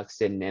 Rodriguez,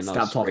 Buxton, Nimmo,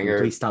 Stop talking. Springer.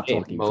 Please stop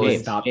talking.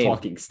 Please stop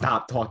talking.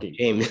 Stop talking.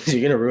 James,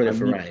 you're going to ruin it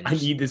for Ryan. I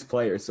need this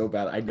player so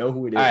bad. I know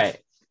who it is. All right,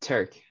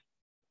 Turk.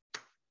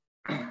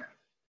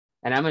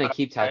 And I'm going to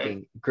keep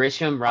talking.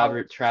 Grisham,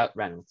 Robert, Trout,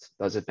 Reynolds.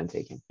 Those have been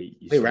taken.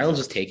 Wait, Reynolds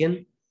was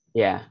taken?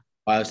 Yeah.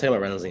 Oh, I was talking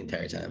about Reynolds the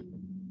entire time.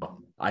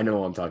 I know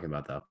what I'm talking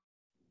about, though.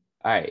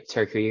 All right,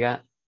 Turk, who you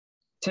got?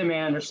 Tim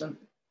Anderson.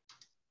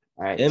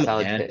 All right, Tim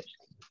solid Anderson. pick.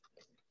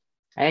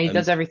 And he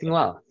does everything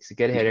well. He's a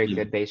good hitter,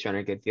 good base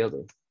runner, good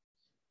fielder.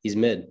 He's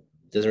mid.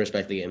 Doesn't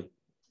respect the game.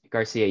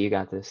 Garcia, you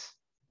got this.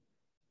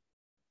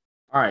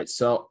 All right,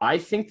 so I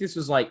think this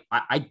was like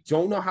I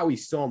don't know how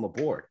he's still on the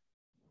board.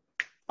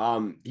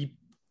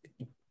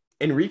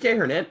 Enrique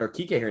Hernandez or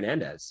Kike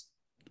Hernandez,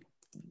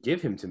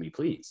 give him to me,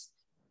 please.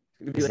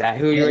 Is that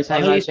who you were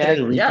talking about, Chad?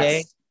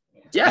 Enrique?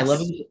 Yes. I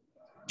love it.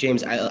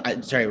 James,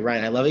 sorry,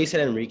 Ryan. I love that you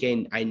said Enrique.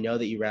 And I know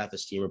that you read off the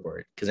steam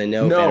report because I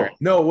know. No.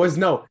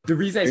 The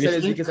reason I said it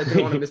is Seriously? because I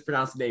didn't want to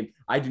mispronounce the name.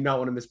 I do not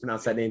want to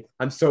mispronounce that name.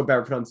 I'm so bad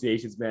at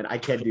pronunciations, man. I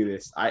can't do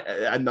this.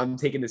 I'm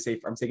taking the safe.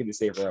 I'm taking the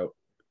safe route.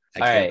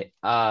 All right,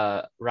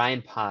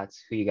 Ryan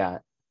Potts, who you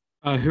got?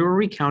 Who are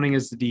we counting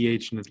as the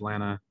DH in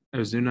Atlanta?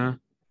 Ozuna?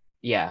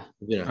 Yeah.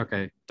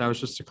 Okay, that was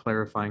just a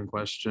clarifying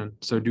question.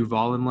 So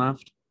Duvall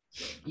left?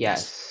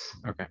 Yes.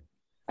 Okay.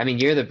 I mean,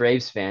 you're the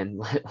Braves fan.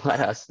 Let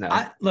us know.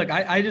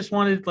 I just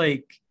wanted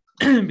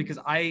because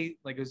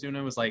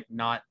Ozuna was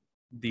not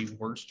the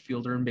worst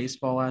fielder in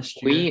baseball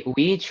last year.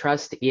 We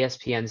trust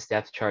ESPN's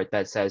depth chart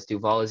that says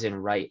Duvall is in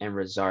right and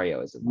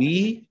Rosario is in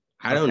left.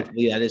 I don't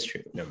believe that is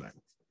true. Never mind.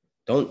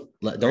 Don't.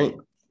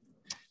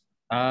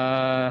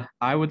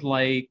 I would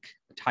like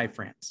Ty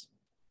France.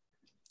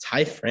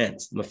 Ty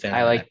France. I'm a fan.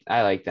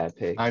 I like that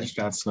pick. I just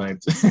got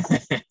sniped.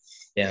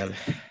 Yeah.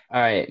 All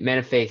right, Man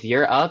of Faith,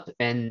 you're up,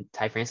 and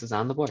Ty France is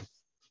on the board.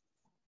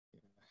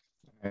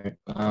 All right.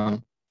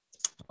 I'll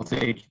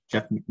take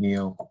Jeff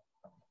McNeil.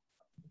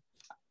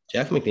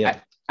 Jeff McNeil.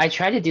 I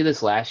tried to do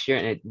this last year,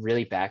 and it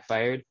really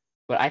backfired.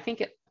 But I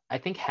think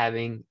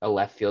having a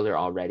left fielder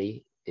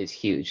already is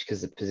huge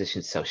because the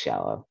position's so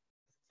shallow.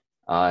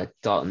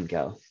 Dalton,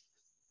 go.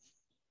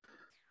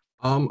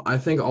 I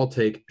think I'll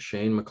take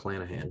Shane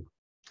McClanahan.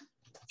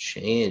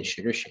 Shane.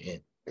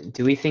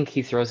 Do we think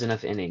he throws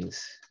enough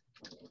innings?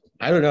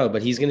 I don't know,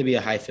 but he's going to be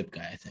a high FIP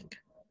guy, I think.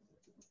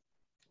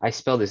 I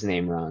spelled his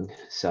name wrong,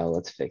 so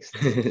let's fix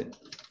it.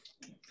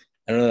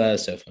 I don't know. That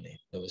was so funny.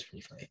 That was pretty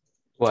funny.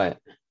 What?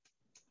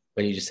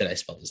 When you just said I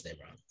spelled his name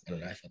wrong. I don't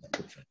know. I thought that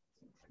pretty funny.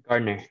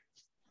 Gardner.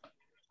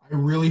 I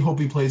really hope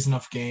he plays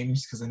enough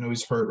games because I know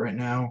he's hurt right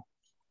now.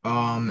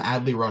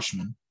 Adley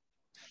Rushman.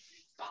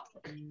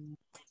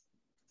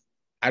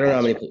 I don't know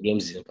how many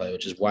games he's going to play,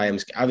 which is why I'm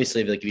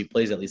obviously if he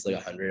plays at least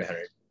 100,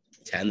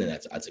 110, then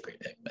that's a great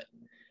pick. But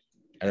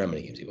I don't know how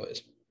many games he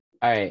plays.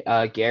 All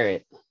right,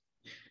 Garrett.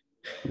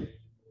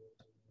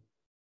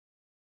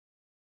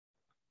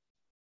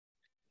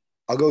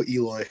 I'll go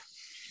Eloy.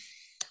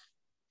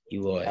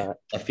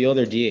 Left field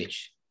or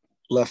DH?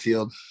 Left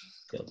field.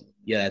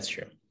 Yeah, that's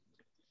true.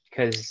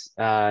 Because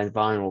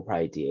Vaughn will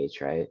probably DH,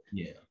 right?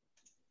 Yeah.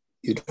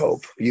 You'd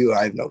hope.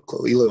 I have no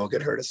clue. Eloy will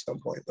get hurt at some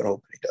point, but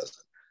hoping he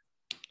doesn't.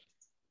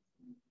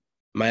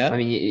 I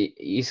mean,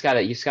 you just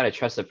gotta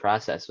trust the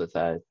process with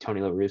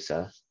Tony La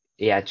Russa.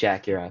 Yeah,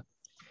 Jack, you're up.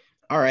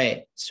 All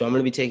right, so I'm going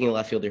to be taking a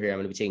left fielder here. I'm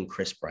going to be taking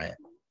Chris Bryant.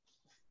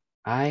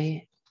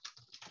 I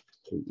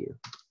hate you.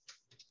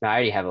 No, I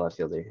already have a left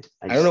fielder.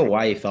 I don't know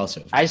why he fell so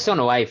far. I just don't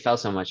know why he fell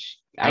so much.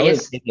 I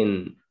guess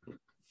taking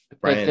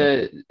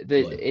Bryant.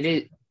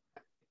 They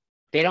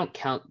don't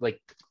count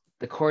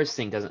the chorus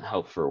thing doesn't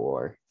help for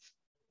WAR.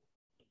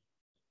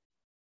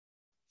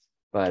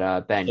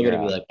 But Ben, you're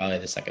going to be probably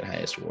the second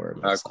highest WAR.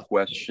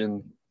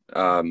 Question: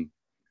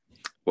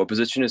 what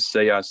position is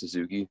Seiya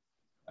Suzuki?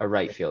 A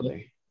right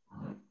fielder.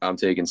 I'm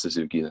taking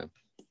Suzuki then.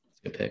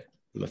 Good pick.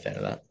 I'm a fan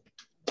of that.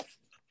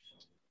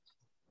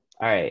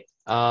 All right.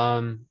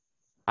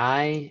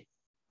 I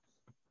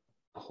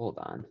hold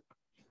on.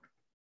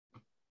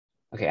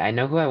 Okay, I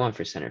know who I want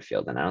for center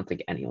field, and I don't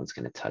think anyone's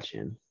gonna touch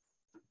him.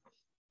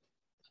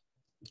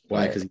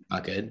 Why? But- Because he's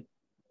not good.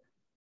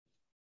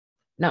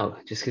 No,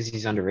 just because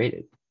he's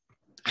underrated.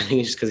 I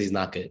think it's just because he's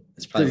not good.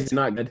 It's probably He's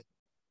not good.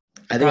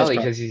 I think Probably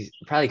it's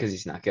because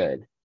he's not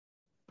good.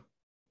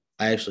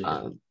 I actually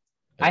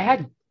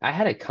I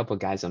had a couple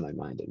guys on my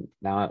mind, and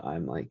now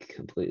I'm like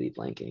completely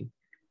blanking.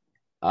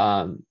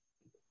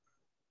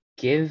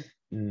 Give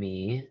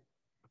me.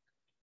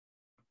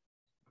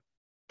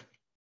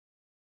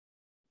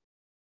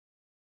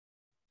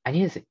 I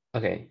need to think.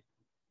 Okay.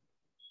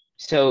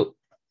 So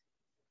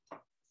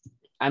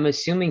I'm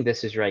assuming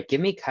this is right.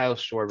 Give me Kyle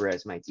Schwarber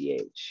as my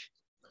DH.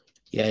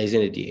 Yeah, he's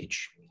in a DH.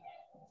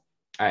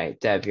 All right,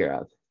 Dev, you're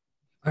up.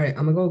 All right,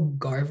 I'm gonna go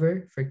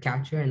Garver for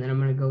catcher, and then I'm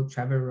gonna go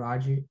Trevor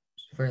Rogers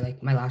for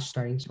like my last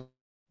starting spot.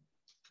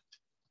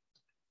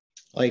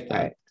 Like that.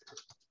 All right.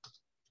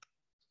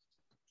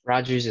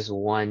 Rogers is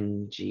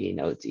 1G,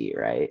 no D,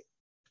 right?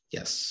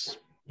 Yes.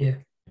 Yeah.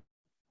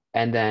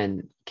 And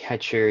then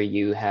catcher,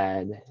 you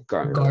had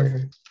Garver.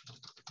 Garver.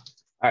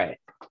 All right.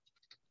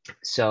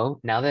 So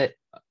now that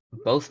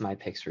both my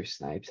picks were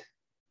sniped,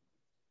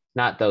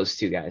 not those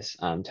two guys,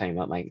 I'm talking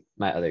about my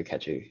other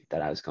catcher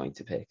that I was going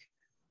to pick.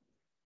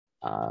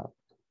 I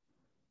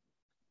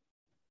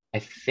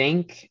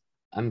think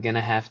I'm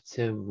gonna have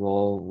to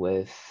roll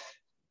with.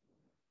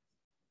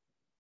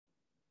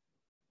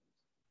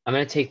 I'm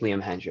gonna take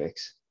Liam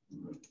Hendricks.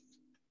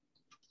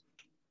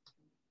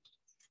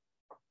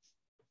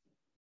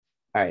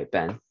 All right,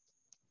 Ben.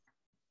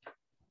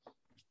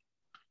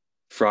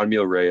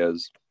 Franmil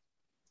Reyes.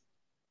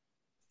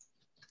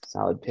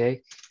 Solid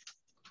pick.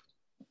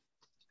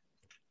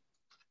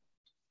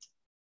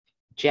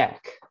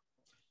 Jack.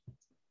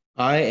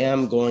 I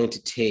am going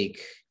to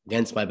take,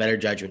 against my better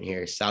judgment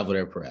here,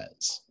 Salvador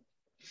Perez.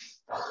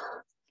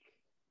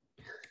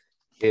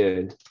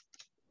 Dude.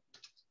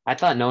 I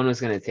thought no one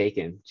was gonna take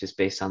him just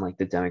based on like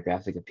the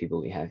demographic of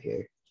people we have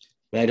here.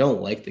 I mean, I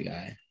don't like the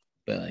guy,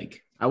 but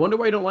like I wonder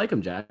why you don't like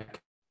him, Jack.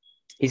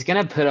 He's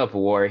gonna put up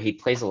WAR. He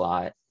plays a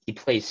lot. He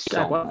plays so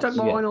Jack, why much. talking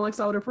about why I don't like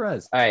Salvador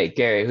Perez? All right,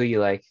 Gary, who you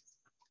like?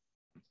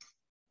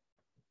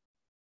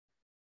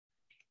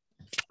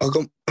 I'll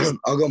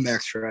go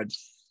Max Fried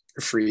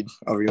or Freed,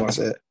 however you want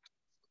to say it.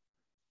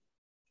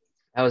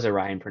 That was a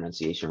Ryan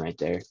pronunciation right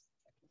there.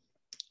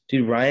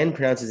 Dude, Ryan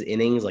pronounces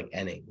innings like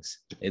innings.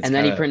 It's And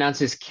then he kinda-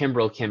 pronounces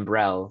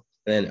Kimbrel.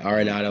 And then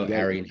Arenado,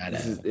 Yeah,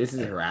 Arenado. This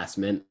is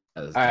harassment.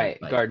 All right,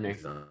 Gardner.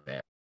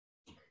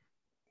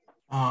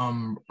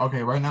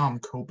 Okay, right now I'm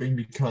coping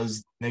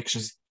because Nick's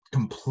just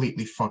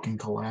completely fucking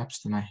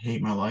collapsed and I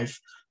hate my life.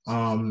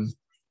 I'm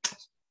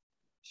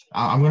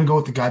gonna go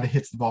with the guy that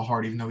hits the ball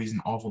hard, even though he's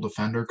an awful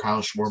defender,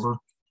 Kyle Schwarber.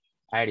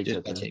 I already Just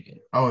took him. take it.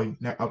 Oh,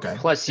 no, okay.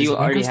 Plus, Is you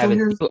already Winker have still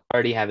here? you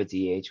already have a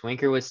DH.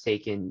 Winker was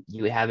taken.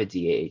 You have a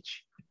DH.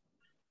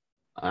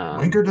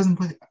 Winker doesn't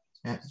play.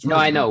 Yeah, it's No,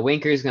 really I know good.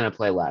 Winker's gonna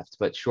play left,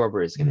 but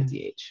Schwarber is gonna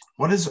DH.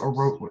 What is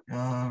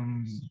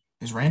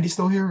is Randy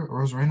still here?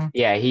 Or Rosarena?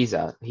 Yeah, he's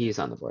on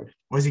the board.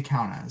 What does he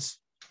count as?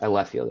 A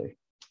left fielder.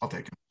 I'll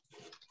take him.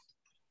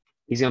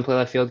 He's gonna play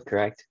left field,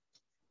 correct?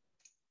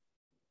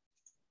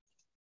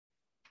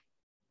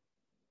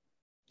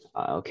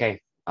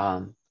 Okay.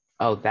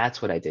 Oh,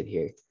 that's what I did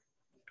here.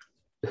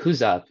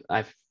 Who's up?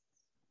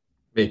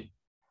 Me.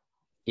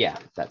 Yeah,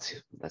 that's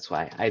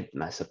why I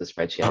messed up the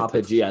spreadsheet.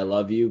 Papa G, I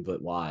love you,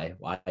 but why?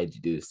 Why did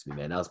you do this to me,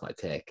 man? That was my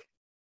tick.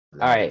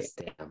 All right.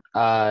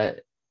 Damn.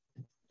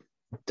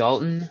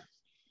 Dalton,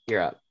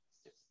 you're up.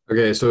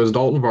 Okay, so is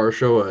Dalton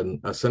Varsho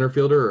a center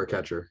fielder or a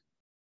catcher?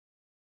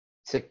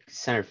 It's a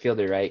center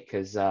fielder, right?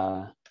 Because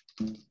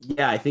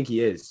Yeah, I think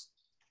he is.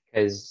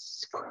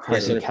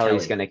 Carson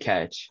Kelly's gonna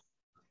catch.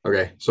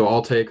 Okay, so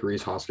I'll take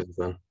Reese Hoskins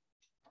then.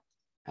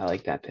 I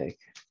like that pick.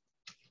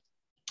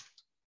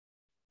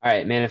 All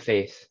right, man of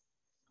faith.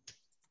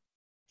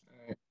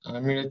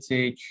 I'm gonna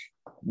take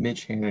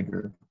Mitch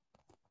Haniger.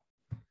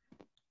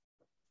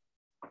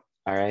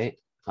 All right.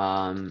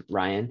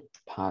 Ryan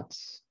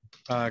Potts.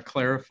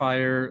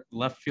 Clarifier,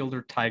 left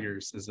fielder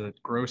Tigers. Is it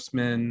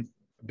Grossman,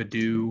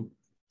 Badu?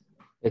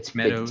 It's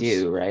Meadows.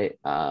 Badu, right?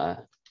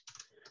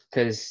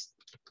 Because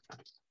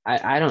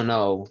I don't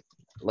know.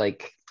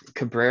 Like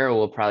Cabrera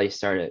will probably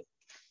start at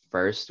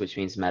first, which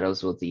means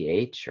Meadows will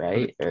DH,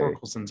 right? Or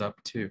Torkelson's up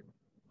too.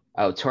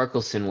 oh,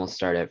 Torkelson will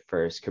start at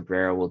first.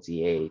 Cabrera will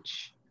DH.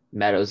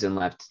 Meadows in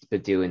left,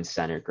 Badu in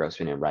center,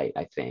 Grossman in right,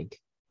 I think.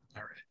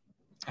 All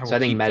right. So I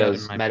think will keep that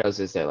in my- Meadows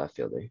is their left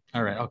fielder.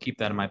 All right, I'll keep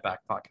that in my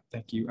back pocket.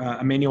 Thank you.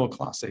 Emmanuel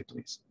Clase,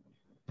 please.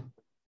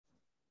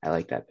 I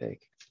like that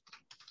pick.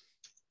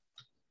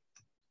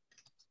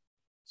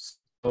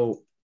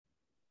 So,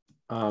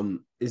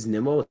 is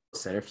Nimmo a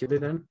center fielder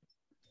then?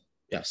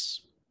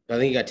 Yes. I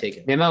think he got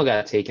taken. Nimmo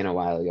got taken a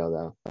while ago,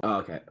 though. Oh,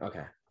 okay.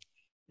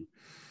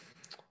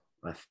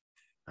 Left.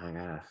 I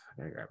gotta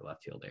grab a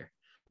left fielder.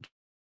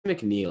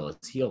 McNeil,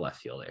 is he a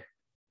left fielder?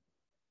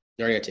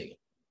 You already got taken.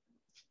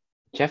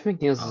 Jeff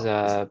McNeil's is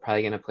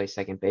probably going to play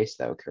second base,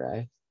 though,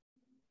 correct?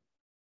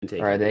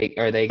 Or are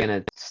they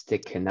gonna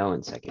stick Cano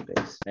in second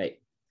base? Hey,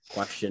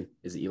 question: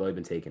 is Eloy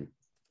been taken?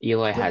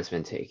 Eloy has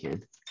been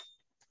taken.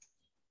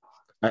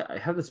 I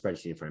have the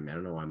spreadsheet in front of me. I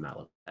don't know why I'm not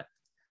looking at.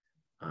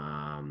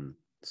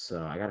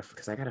 So I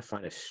gotta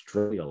find a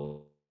straight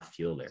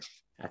fielder.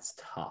 That's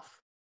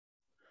tough.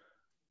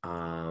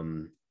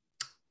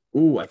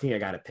 Ooh, I think I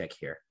got a pick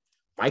here.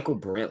 Michael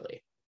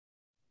Brantley.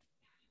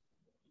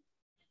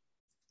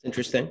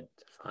 Interesting.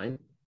 Fine.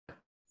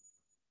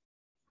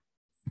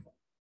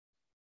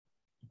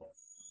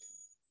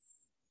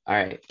 All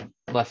right,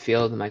 left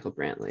field, Michael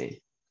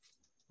Brantley.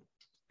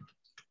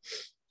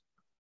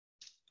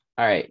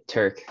 All right,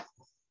 Turk.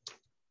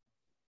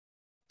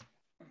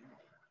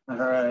 All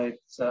right.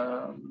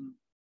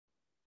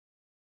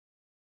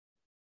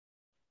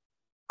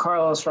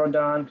 Carlos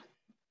Rodon.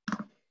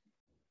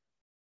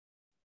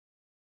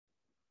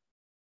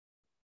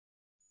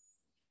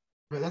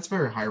 But that's a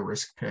very high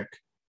risk pick.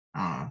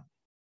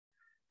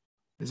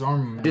 His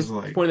arm At this is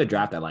like. point in the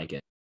draft, I like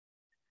it.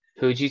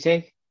 Who'd you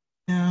take?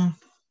 Yeah.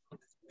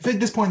 I think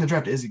this point in the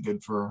draft isn't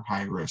good for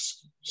high risk.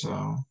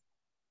 So.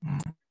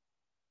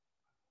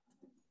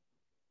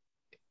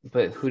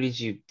 But who did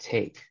you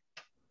take?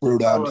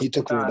 Rodon. He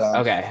took Rodon.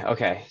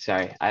 Okay.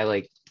 Sorry.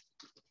 I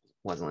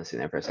wasn't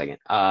listening there for a second.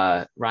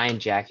 Ryan,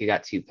 Jack, you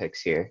got 2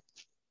 picks here.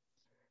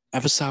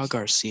 Avisal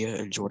Garcia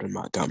and Jordan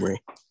Montgomery.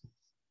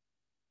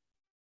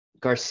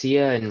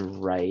 Garcia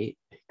and Wright,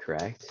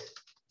 correct?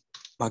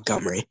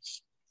 Montgomery.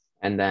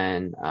 And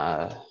then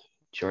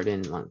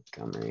Jordan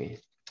Montgomery.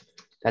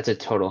 That's a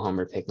total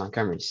homer pick.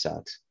 Montgomery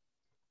sucks.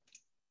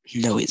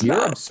 No, he's You're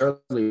not.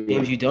 absurdly.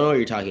 James, you don't know what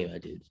you're talking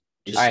about, dude.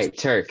 All right,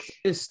 Turk.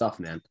 His stuff,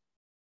 man.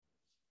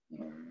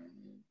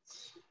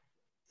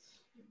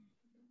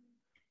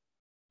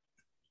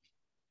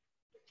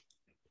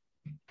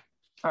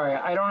 All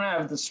right, I don't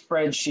have the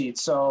spreadsheet.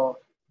 So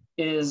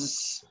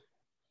is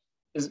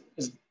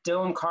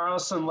Dylan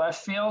Carlson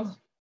left field?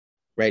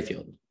 Right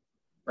field.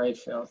 Right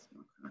field.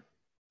 Okay.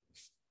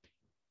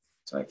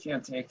 So I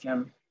can't take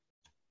him.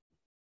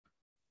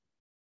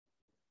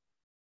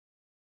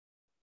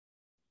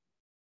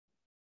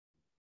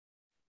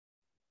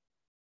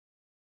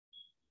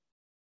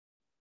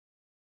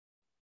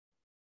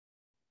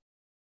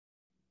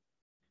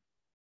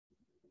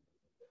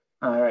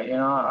 All right,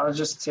 I'll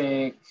just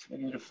take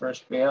maybe the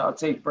first base. I'll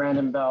take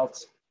Brandon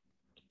Belt.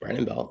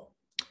 Brandon Belt.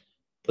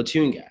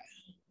 Platoon guy.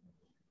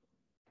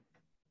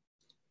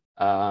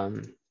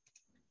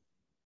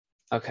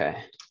 Okay.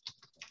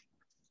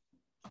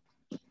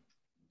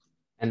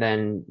 And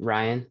then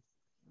Ryan.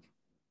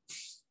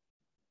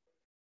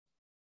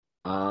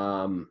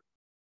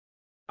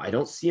 I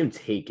don't see him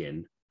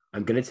taken.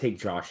 I'm gonna take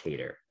Josh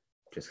Hader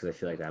just because I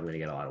feel like I'm gonna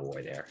get a lot of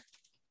war there.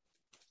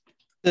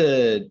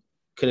 Could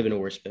have been a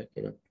worse pick,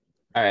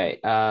 All right.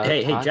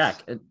 Hey,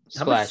 Jack.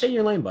 How about you say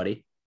your lane,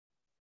 buddy?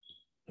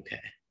 Okay.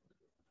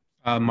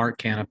 Mark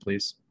Canna,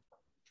 please.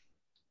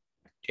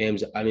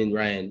 James,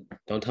 Ryan,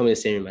 don't tell me to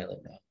say in my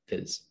lane now,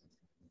 because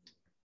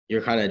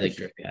you're kind of like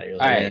drifting out of your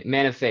lane. All right,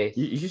 man of faith.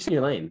 You should see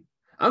your lane.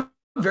 I'm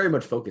very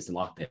much focused and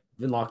locked in. I've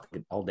been locked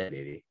in all day,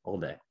 baby. All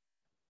day.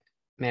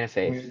 Man of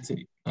faith.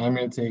 I'm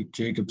gonna take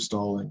Jacob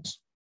Stallings.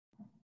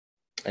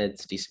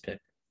 It's a decent pick.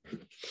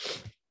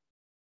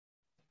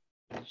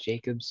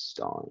 Jacob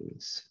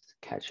Stallings,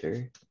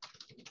 catcher.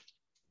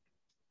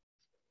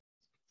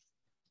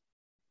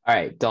 All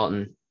right,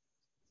 Dalton.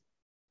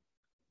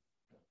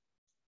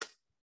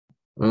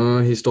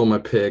 He stole my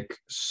pick,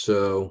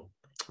 so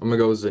I'm gonna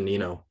go with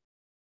Zanino.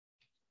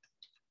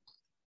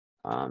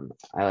 I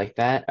like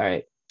that. All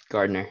right,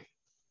 Gardner.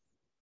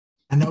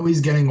 I know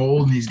he's getting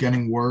old and he's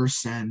getting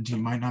worse, and he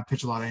might not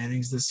pitch a lot of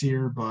innings this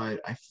year, but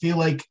I feel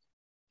like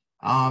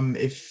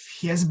if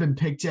he hasn't been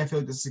picked yet, I feel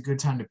like this is a good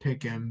time to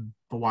pick him.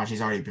 But watch,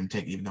 he's already been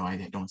picked, even though I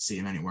don't see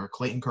him anywhere.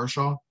 Clayton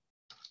Kershaw.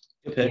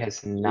 He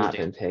has not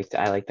been picked.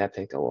 I like that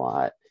pick a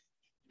lot.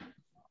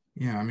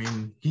 Yeah,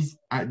 he's.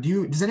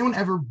 Does anyone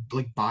ever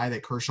buy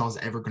that Kershaw's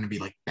ever going to be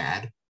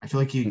bad? I feel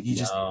like he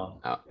just. No,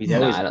 I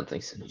don't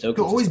think so. He'll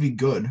always be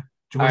good.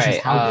 All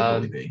right, how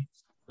good will he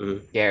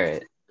be?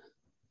 Garrett.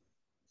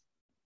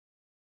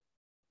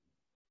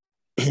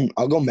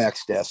 I'll go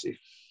Max Stassi.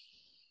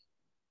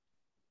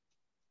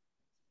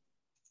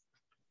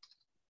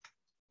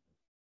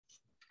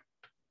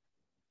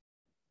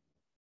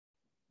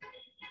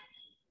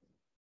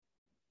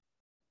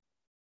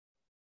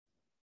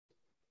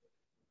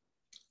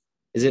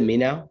 Is it me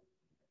now?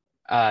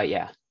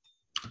 Yeah.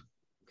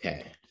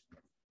 Okay.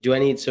 What do I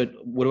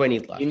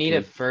need left? You need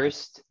a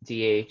first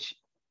DH,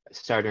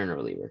 starter, and a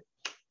reliever.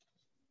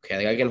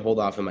 Okay, I can hold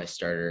off on my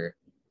starter.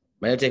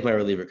 Might have to take my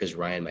reliever because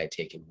Ryan might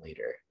take him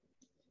later.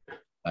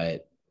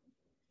 But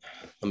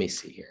let me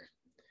see here.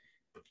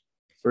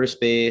 First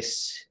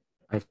base.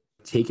 I've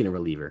taken a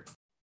reliever.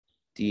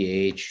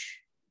 DH.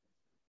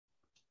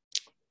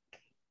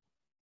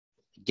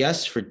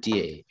 Guess for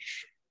DH.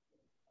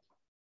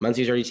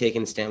 Muncie's already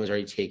taken. Stanton's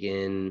already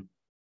taken.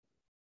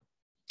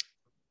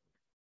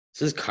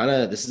 This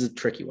is a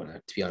tricky one,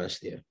 to be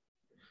honest with you.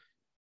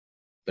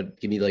 But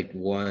give me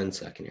 1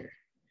 second here.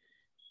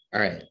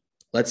 All right.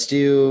 Let's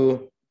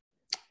do.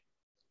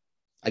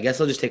 I guess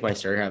I'll just take my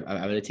starter. I'm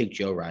going to take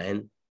Joe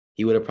Ryan.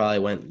 He would have probably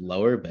went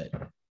lower, but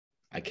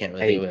I can't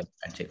really think of what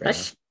I'd take right now.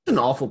 That's an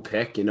awful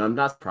pick. I'm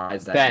not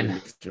surprised that Ben. he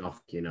mixed it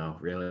off,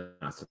 really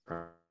not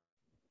surprised.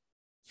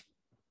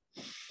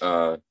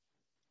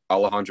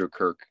 Alejandro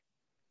Kirk.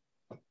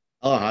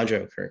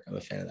 Alejandro Kirk. I'm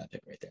a fan of that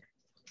pick right there.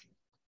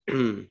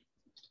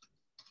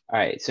 All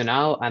right, so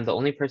now I'm the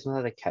only person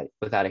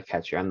without a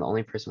catcher. I'm the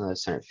only person without a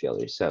center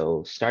fielder.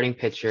 So starting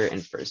pitcher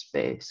and first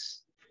base.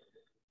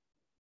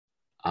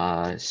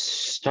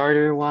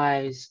 Starter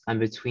wise, I'm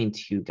between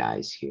two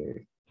guys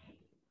here.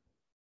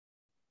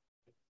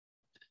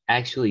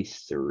 Actually,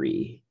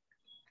 three.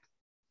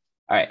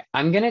 All right,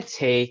 I'm gonna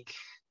take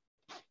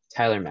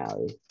Tyler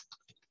Mahle.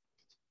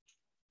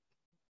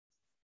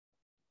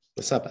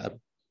 What's up, Ab?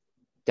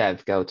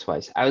 Dev, go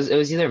twice. It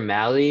was either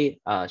Mahle,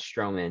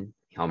 Stroman,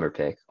 Helmer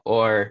pick,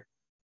 or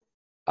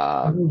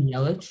I'll go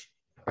Yelich.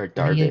 or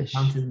When he Darvish.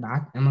 bounces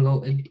back, I'm gonna go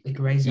like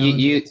Ray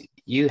Zeller.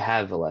 You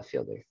have a left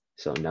fielder,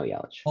 so no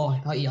Yelich. Oh, I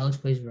thought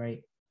Yelich plays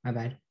right. My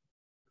bad.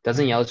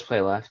 Doesn't Yelich play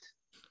left?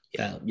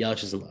 Yeah,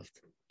 Yelich isn't left.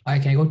 All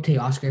right, can I go take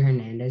Oscar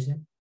Hernandez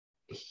then?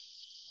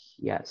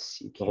 Yes,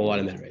 you A can. whole lot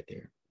of mid right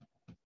there.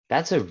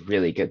 That's a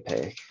really good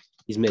pick.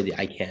 He's mid.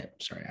 I can't.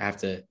 Sorry, I have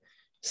to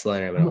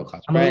slander him at all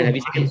costs. I'm Brian, gonna have go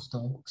you taken? Giants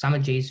though, because I'm a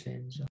Jays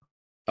fan. So.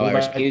 Oh, I But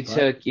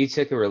respect you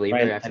took a reliever.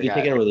 Brian, I have you forgot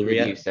taken a reliever who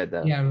yet? You said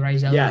though. Yeah, Ray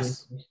Zeller.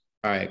 Yes.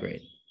 All right,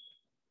 great.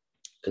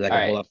 'Cause I All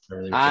can pull right. up a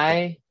reliever.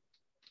 I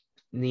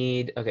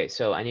need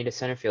so I need a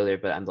center fielder,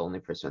 but I'm the only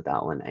person with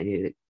that one. I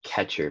need a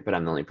catcher, but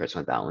I'm the only person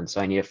with that one.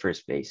 So I need a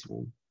first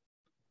baseman.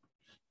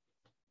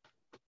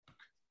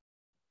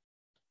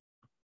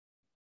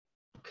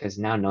 Because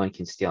now no one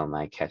can steal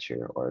my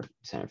catcher or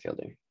center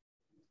fielder.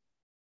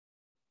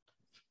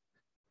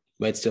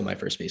 Might steal my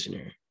first baseman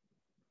here.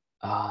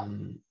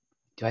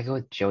 Do I go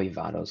with Joey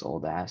Votto's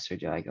old ass or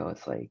do I go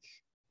with like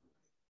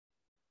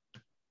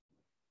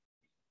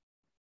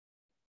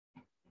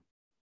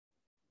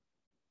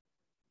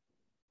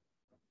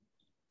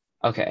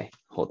okay,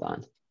 hold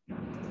on.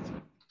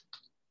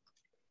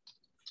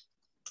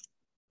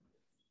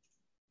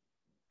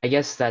 I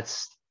guess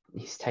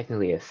he's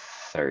technically a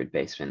third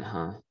baseman,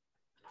 huh?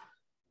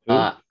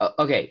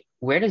 Okay,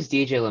 where does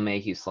DJ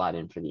LeMahieu slot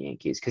in for the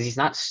Yankees? Because he's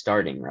not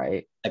starting,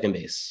 right? Second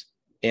base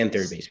and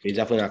third base, but he's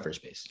definitely not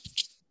first base.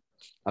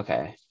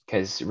 Okay,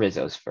 because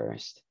Rizzo's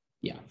first.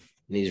 Yeah,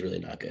 and he's really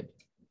not good.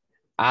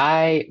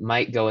 I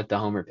might go with the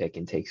homer pick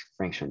and take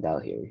Frank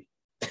Schwindel here.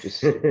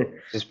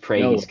 Just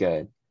pray No. he's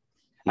good.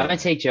 No. I'm gonna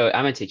take Joey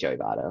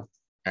Votto. All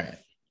right.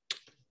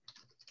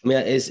 I mean,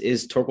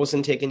 is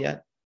Torkelson taken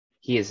yet?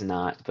 He is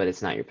not, but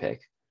it's not your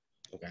pick.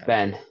 Okay.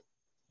 Ben.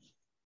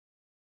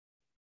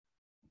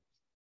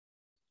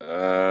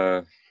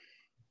 I'll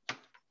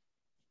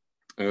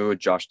go with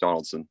Josh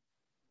Donaldson.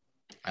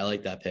 I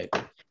like that pick.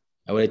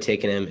 I would have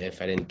taken him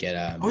if I didn't get.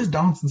 How is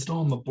Donaldson still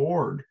on the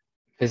board?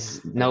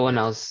 Because no one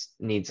else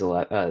needs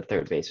a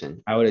third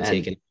baseman. I would have And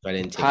taken if I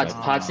didn't take.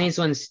 Potts needs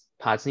one.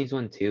 Potts needs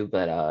one too,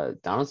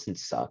 but Donaldson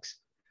sucks.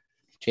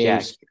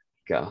 James, Jack,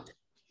 go. all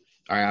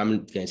right,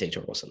 I'm gonna take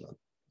Torkelson then.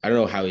 I don't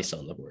know how he's still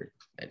on the board.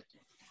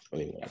 I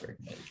mean, whatever.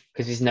 But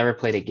Because he's never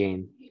played a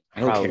game.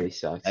 I don't Probably care.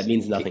 sucks. That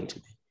means nothing to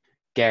me.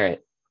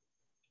 Garrett.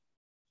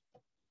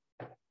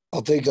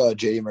 I'll take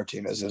JD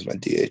Martinez as my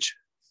DH.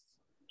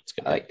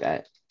 I like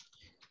that.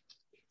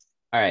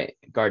 All right,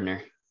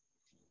 Gardner.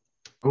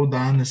 Go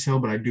down this hill,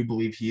 but I do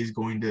believe he is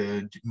going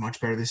to do much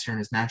better this year in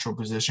his natural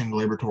position,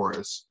 Gleyber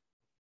Torres.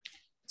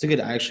 It's a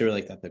good. I actually really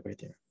like that pick right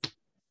there.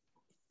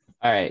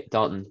 All right,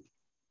 Dalton.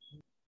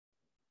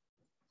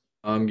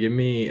 Give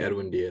me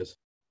Edwin Diaz.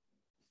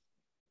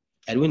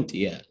 Edwin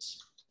Diaz.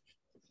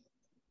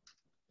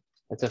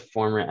 That's a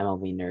former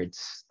MLB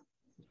nerds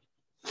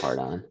hard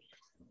on.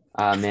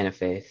 Man of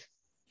Faith.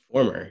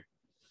 Former.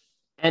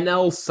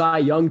 NL Cy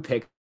Young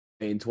pick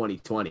in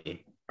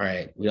 2020. All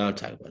right, we don't have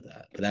to talk about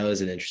that, but that was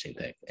an interesting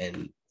pick,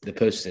 and the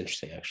post was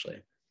interesting actually.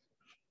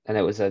 And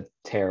it was a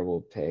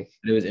terrible pick.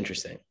 It was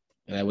interesting,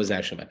 and that wasn't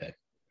actually my pick.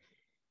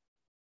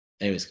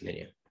 Anyways,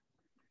 continue.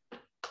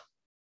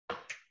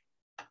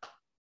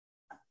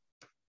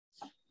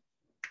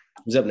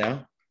 Who's up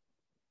now?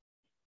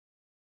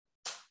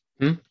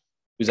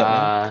 Who's up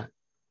now?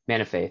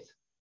 Man of Faith.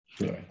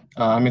 Anyway,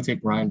 I'm gonna take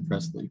Ryan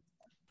Presley.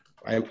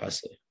 Ryan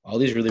Presley. All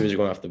these relievers are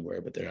going off the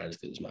board, but they're not as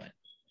good as mine.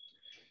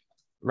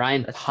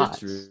 Ryan That's Potts.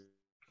 true. Is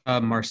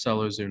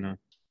Marcelo Zuna.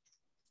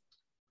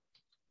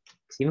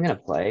 he even gonna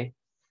play?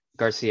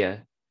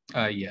 Garcia.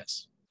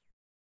 Yes.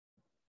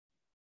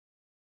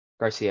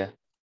 Garcia.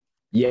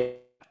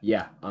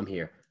 Yeah, I'm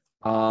here.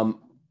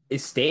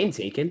 Is Stanton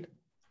taken?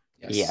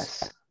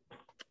 Yes.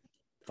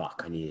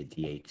 Fuck, I need a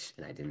DH,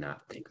 and I did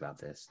not think about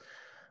this.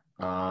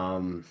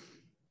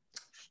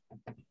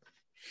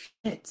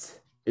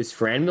 Shit. Is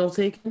Franmil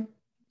taken?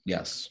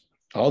 Yes.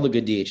 All the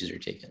good DHs are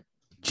taken.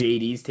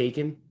 JD's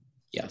taken?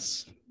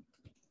 Yes.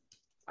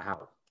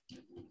 Wow.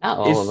 Not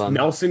all Is of them.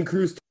 Nelson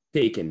Cruz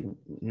taken?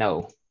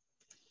 No.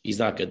 He's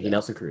not good. Though.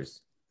 Nelson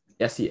Cruz.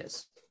 Yes, he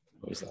is.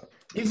 No, he's not.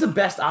 He's the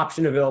best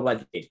option available at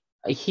DH.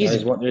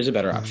 He's there's a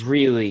better option.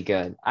 really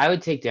good. I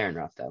would take Darren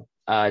Ruff though.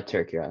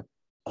 Turk, you're up.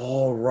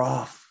 Oh,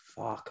 rough.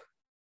 Fuck.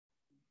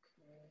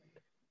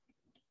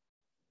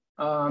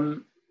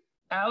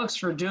 Alex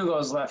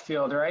Verdugo's left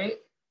field, right?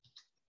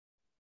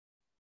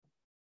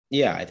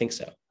 Yeah, I think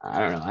so. I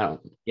don't know.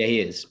 Yeah, he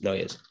is. No,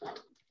 he is.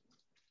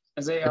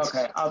 Is he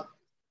okay?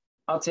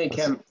 I'll take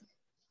him.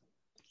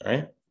 All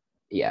right.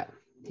 Yeah,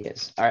 he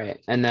is. All right,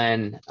 and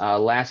then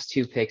last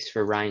two picks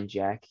for Ryan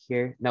Jack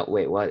here. No,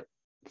 wait, what?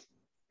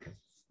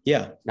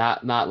 Yeah.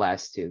 Not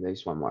last two.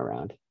 There's one more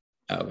round.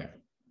 Oh, okay.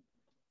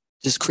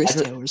 Does Chris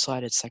Taylor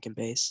slide at second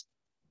base?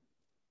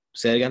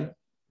 Say it again.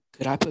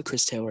 Could I put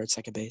Chris Taylor at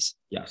second base?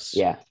 Yes.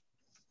 Yeah.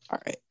 All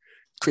right.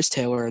 Chris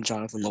Taylor and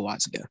Jonathan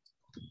Loaizaga.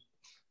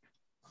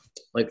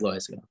 Like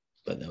Loaizaga,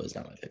 but that was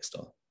not my pick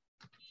still.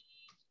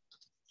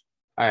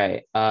 All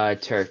right,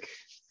 Turk.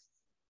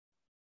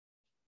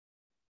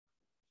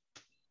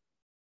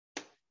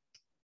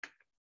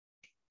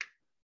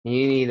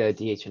 You need a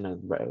DH and a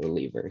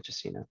reliever,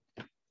 just so you know.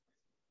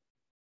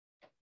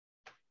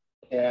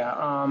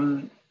 Yeah.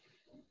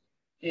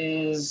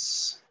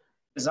 Is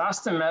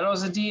Austin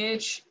Meadows a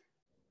DH?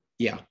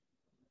 Yeah.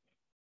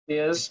 He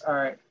is? All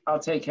right. I'll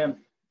take him.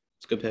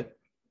 It's a good pick.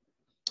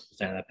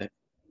 Fan of that pick.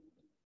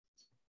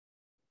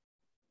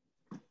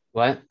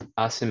 What?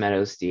 Austin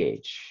Meadows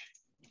DH.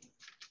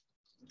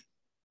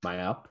 Am I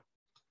up?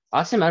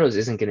 Austin Meadows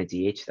isn't going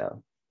to DH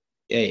though.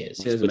 Yeah, he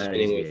is. He's switching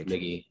with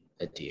Miggy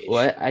at DH.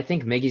 What? I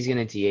think Miggy's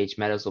going to DH.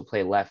 Meadows will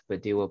play left,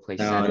 but Dew will play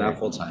center. No, not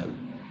full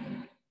time.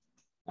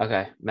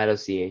 Okay,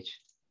 Meadows DH.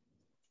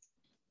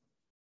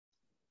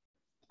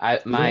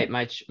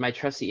 My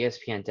trusty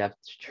ESPN depth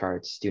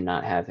charts do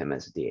not have him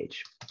as a DH.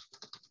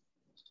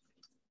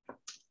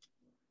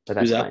 But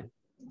that's fine.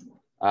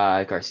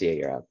 Garcia,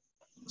 you're up.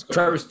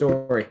 Trevor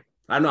Story.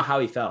 I don't know how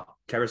he fell.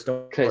 Trevor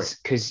Story.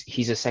 Because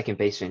he's a second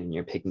baseman and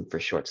you're picking for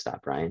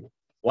shortstop, Ryan.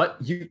 What?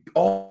 You?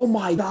 Oh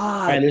my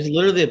God. Ryan, there's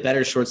literally a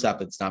better shortstop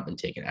that's not been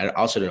taken. I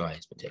also don't know why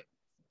he's been taken.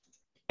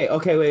 Hey,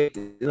 okay,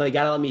 wait. Like,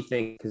 gotta let me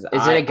think. Is it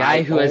a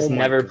guy who has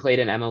never played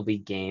an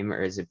MLB game,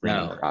 or is it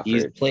Brandon Crawford?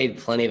 He's played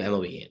plenty of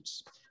MLB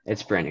games.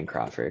 It's Brandon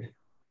Crawford.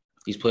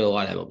 He's played a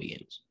lot of MLB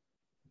games.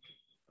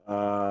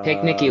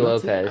 Pick Nicky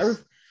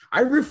Lopez.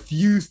 I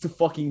refuse to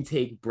fucking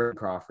take Brandon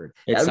Crawford.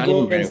 It's not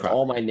even Brandon Crawford.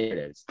 All my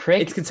narratives.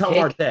 It's Ketel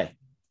Marte.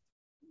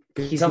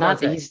 He's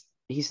not.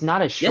 He's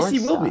not a shortstop.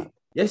 Yes, he will be.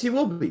 Yes, he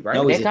will be. Right?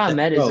 No, Nick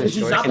Ahmed is a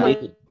shortstop.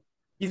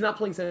 He's not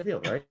playing center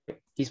field, right?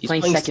 He's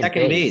playing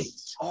second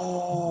base.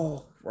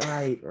 Oh,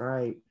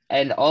 right.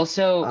 And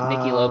also,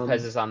 Nicky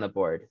Lopez is on the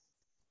board.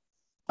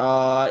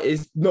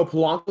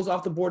 Polanco's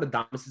off the board.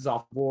 Adames is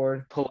off the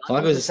board.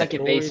 Polanco's a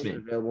second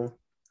baseman. I'm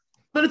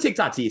gonna take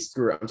Tatis.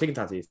 Screw it. I'm taking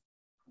Tatis.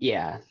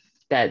 Yeah,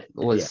 that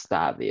was the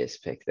obvious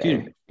pick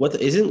there.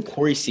 Dude, isn't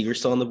Corey Seager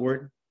still on the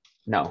board?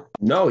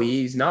 No,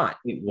 he's not.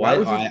 Why?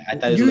 I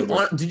thought he was on the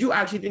board. Did you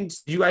actually think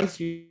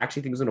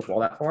he was gonna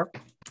fall that far?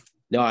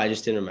 No, I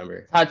just didn't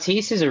remember.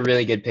 Tatis is a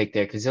really good pick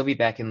there because he'll be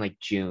back in like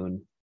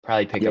June.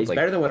 Probably pick up he's like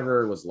better than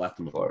whatever was left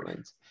in the board.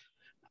 Wins.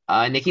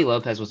 Nicky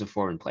Lopez was a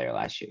foreign player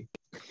last year.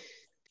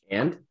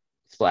 And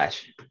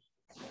Splash.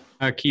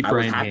 Keep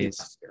Ryan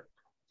Hayes.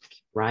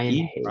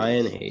 Ryan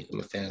Hayes. I'm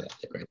a fan of that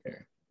pick right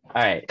there.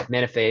 All right,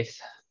 man of faith.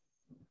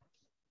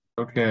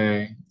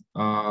 Okay.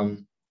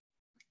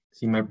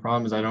 See, my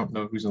problem is I don't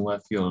know who's in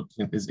left field.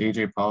 Is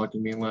AJ Pollock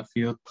gonna be in left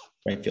field?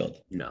 Right field.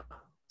 No.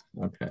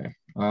 Okay.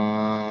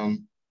 All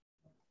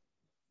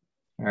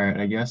right.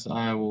 I guess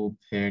I will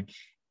pick.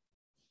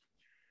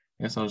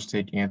 I guess I'll just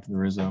take Anthony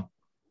Rizzo.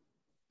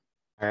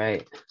 All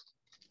right.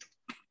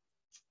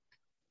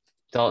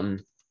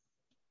 Dalton.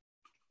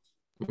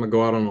 I'm gonna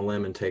go out on a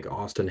limb and take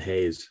Austin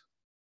Hayes.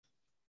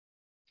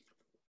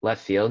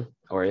 Left field,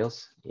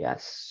 Orioles.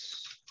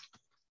 Yes.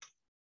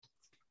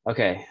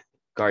 Okay,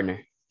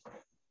 Gardner.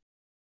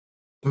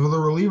 So the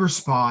reliever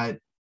spot,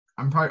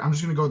 I'm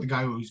just gonna go with the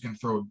guy who's gonna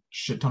throw a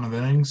shit ton of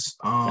innings.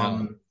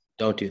 No,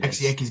 don't do this.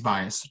 Ex-Yankees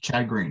bias,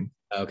 Chad Green.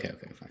 Okay,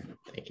 fine.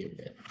 Thank you.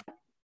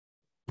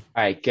 All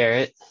right,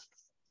 Garrett.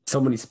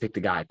 Someone needs to pick the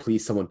guy.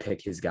 Please, someone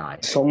pick his guy.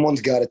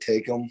 Someone's got to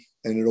take him,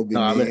 and it'll be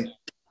me.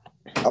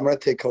 I'm gonna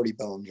take Cody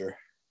Bellinger.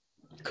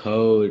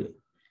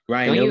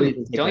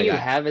 Ryan, don't you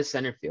have a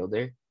center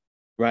fielder?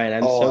 Ryan,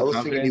 I was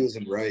thinking he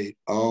wasn't right.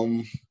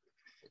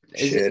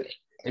 Shit.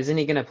 Isn't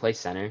he gonna play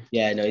center?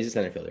 Yeah, no, he's a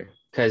center fielder.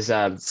 Because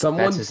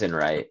Betts isn't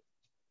right.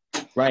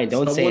 Ryan,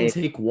 don't say someone it.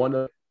 take one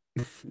of.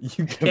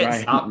 You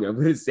can't stop me. I'm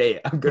gonna say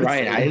it. I'm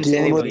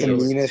dealing with the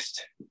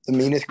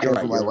meanest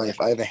cramp of my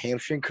life. I have a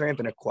hamstring cramp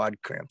and a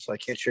quad cramp, so I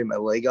can't straighten my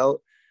leg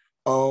out.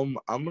 I'm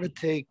gonna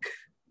take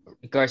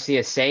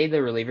Garcia. Say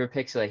the reliever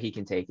pick so that he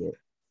can take it.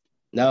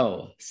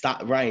 No,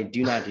 stop, Ryan.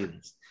 Do not do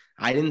this.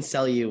 I didn't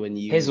sell you when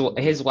you. His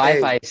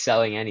Wi-Fi is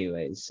selling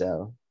anyways,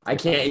 so I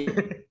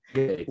can't.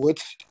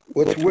 What's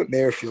Whit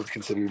Merrifield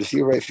considered? Is he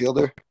a right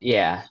fielder?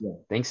 Yeah,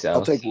 think so.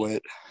 I'll take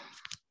Whit.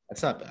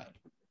 That's not bad.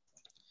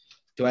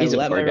 Do I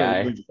let my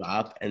reliever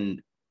drop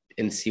and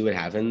see what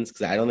happens?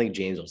 Because I don't think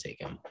James will take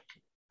him.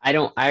 I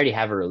already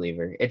have a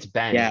reliever. It's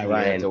Ben. Yeah,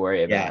 Ryan. To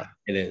worry about. Yeah,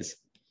 it is.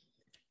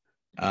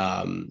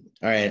 All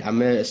right, I'm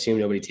gonna assume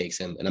nobody takes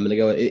him, and I'm gonna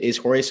go. Is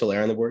Jorge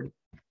Soler on the board?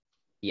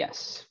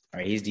 Yes. All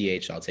right, he's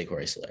DH. So I'll take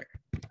Jorge Soler.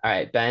 All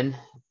right, Ben,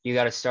 you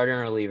got a starter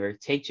and reliever.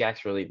 Take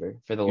Jack's reliever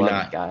for the Do love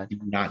not, of God. do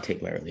not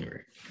take my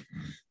reliever.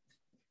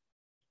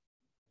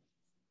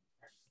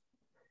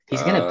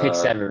 He's gonna pick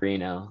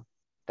Severino.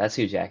 That's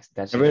who Jack's.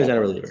 That's Severino's not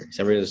a reliever.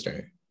 Severino's a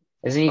starter.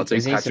 Isn't he? I'll take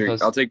isn't he Patrick.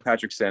 supposed I'll take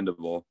Patrick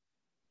Sandoval.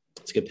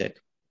 It's a good pick.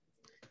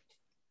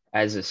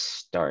 as a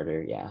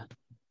starter? Yeah.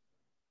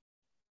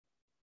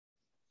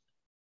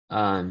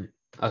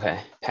 Okay.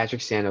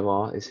 Patrick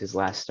Sandoval is his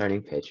last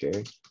starting pitcher.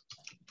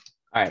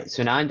 All right.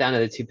 So now I'm down to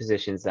the two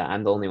positions that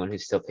I'm the only one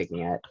who's still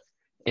picking at.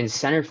 In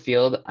center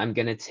field, I'm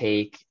gonna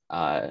take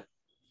the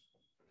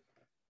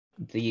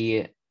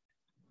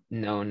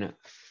known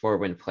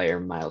four-win player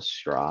Miles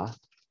Straw.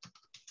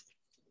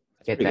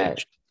 Get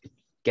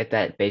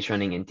that base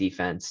running and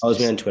defense. Follows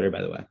me on Twitter,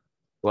 by the way.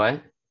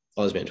 What?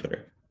 Follows me on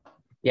Twitter.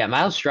 Yeah,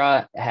 Miles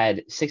Straw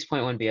had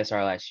 6.1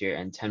 BSR last year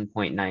and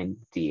 10.9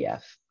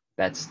 DEF.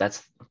 That's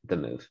the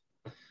move.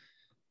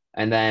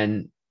 And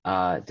then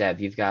Deb,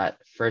 you've got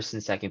first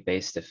and second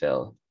base to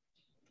fill.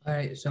 All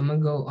right, so I'm gonna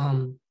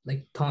go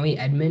like Tommy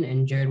Edman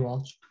and Jared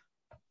Walsh.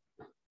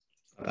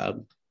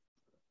 All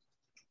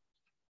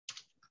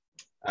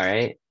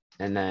right,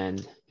 and then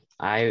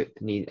I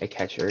need a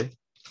catcher,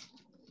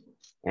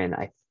 and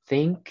I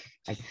think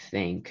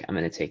I'm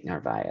gonna take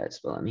Narvaez,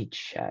 but let me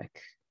check.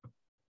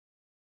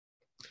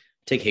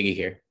 Take Higgy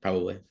here,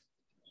 probably.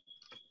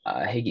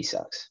 Higgy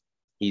sucks.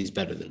 He's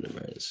better than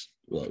Narvaez.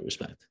 Well,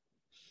 respect.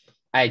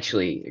 I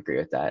actually agree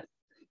with that,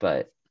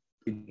 but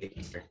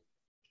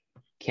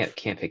can't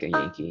pick a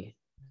Yankee.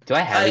 Do I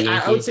have a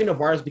Yankee? I would say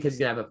Narvaez because he's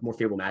gonna have a more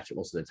favorable matchup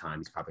most of the time.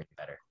 He's probably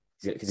better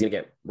because he's gonna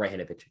get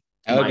right-handed pitching.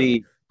 That would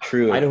be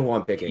true. I know who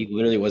I'm picking. He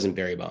literally wasn't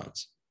Barry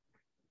Bonds.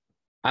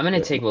 I'm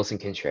gonna take Wilson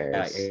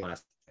Contreras.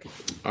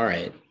 All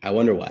right. I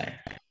wonder why.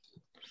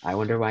 I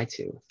wonder why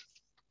too.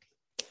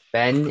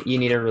 Ben, you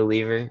need a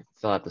reliever.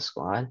 Fill out the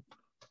squad.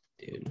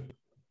 Dude.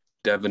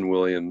 Devin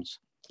Williams.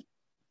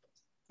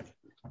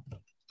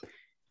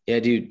 Yeah,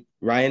 dude.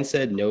 Ryan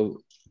said no.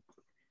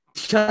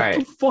 Shut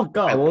the fuck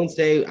up. I won't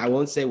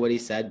say what he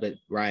said, but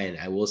Ryan,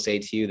 I will say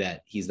to you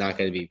that he's not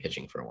going to be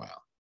pitching for a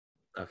while.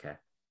 Okay.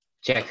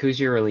 Jack, who's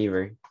your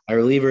reliever? Our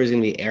reliever is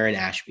going to be Aaron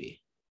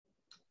Ashby.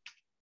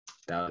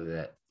 That was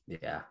it.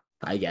 Yeah,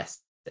 I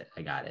guessed it.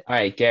 I got it. All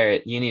right,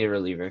 Garrett, you need a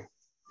reliever.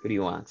 Who do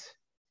you want?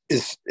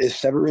 Is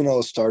Severino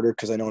a starter?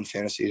 Because I know in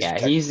fantasy,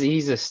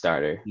 he's a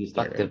starter.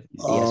 Fuck the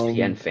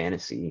ESPN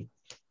fantasy.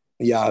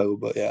 Yahoo,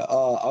 but yeah,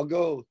 I'll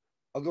go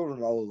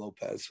Ronaldo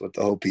Lopez with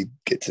the hope he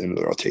gets into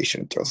the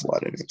rotation and throws a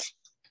lot of innings.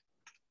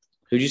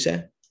 Who'd you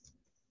say?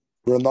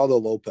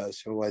 Ronaldo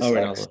Lopez.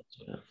 Ronaldo.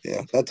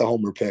 Yeah, that's a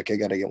homer pick. I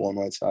got to get one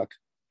White Sox.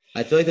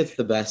 I feel like that's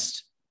the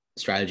best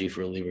strategy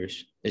for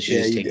relievers.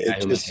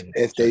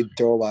 If they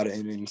throw a lot of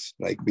innings,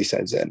 like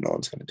besides that, no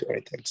one's going to do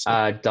anything.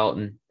 So.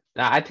 Dalton.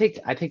 I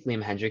picked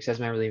Liam Hendricks as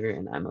my reliever,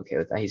 and I'm okay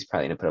with that. He's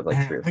probably gonna put up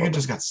like 3 or 4. I think it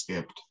just got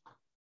skipped.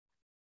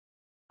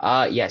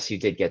 Yes, you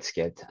did get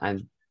skipped.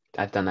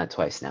 I've done that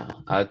twice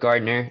now.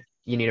 Gardner,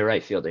 you need a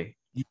right fielder.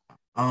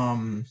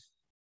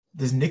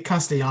 Does Nick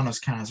Castellanos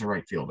count as a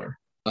right fielder?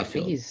 I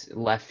think he's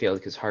left field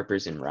because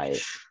Harper's in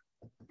right.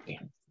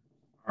 Damn.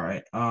 All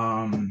right.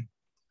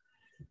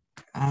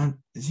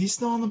 Is he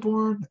still on the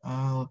board?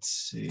 Let's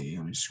see.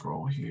 Let me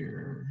scroll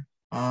here.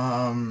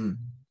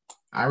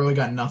 I really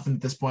got nothing at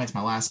this point. It's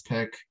my last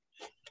pick.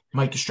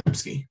 Mike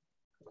Yastrzemski.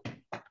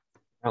 I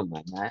don't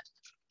mind that.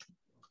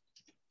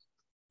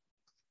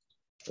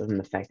 Other than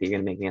the fact that you're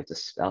going to make me have to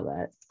spell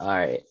that. All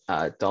right.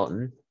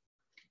 Dalton.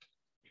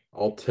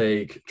 I'll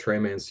take Trey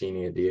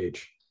Mancini at DH.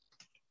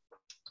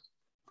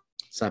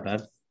 It's not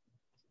bad. I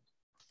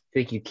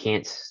think you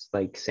can't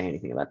say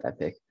anything about that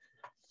pick.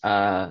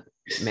 Man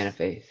of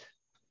Faith.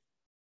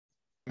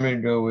 I'm going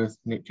to go with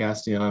Nick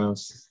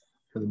Castellanos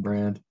for the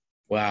brand.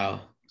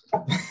 Wow.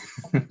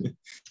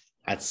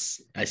 I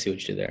see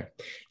what you did there.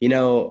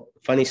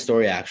 Funny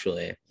story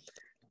actually.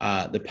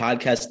 The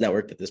podcast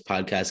network that this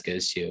podcast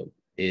goes to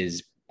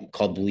is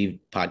called Believe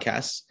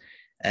Podcasts,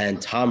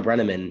 and Tom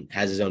Brenneman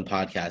has his own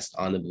podcast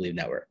on the Believe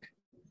Network.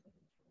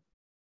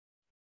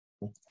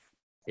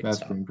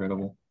 That's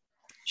incredible.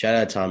 Shout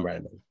out Tom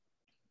Brenneman.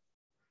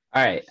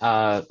 All right,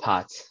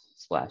 Potts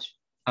Splash.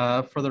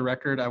 For the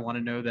record, I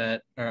want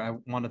to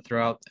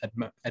throw out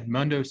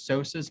Edmundo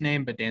Sosa's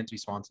name, but Dansby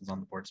Swanson's on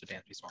the board, so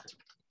Dansby Swanson.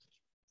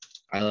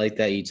 I like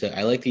that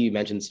you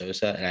mentioned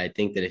Sosa, and I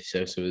think that if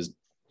Sosa was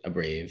a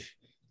Brave,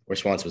 or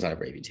Swanson was not a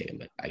Brave, you'd take him,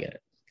 but I get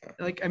it.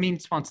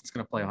 Swanson's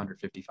going to play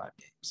 155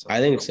 games. So. I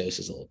think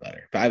Sosa's a little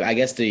better, but I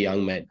guess the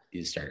young might be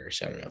the starter,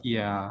 so I don't know.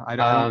 Yeah, I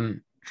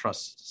don't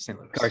trust St.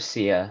 Louis.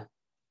 Garcia.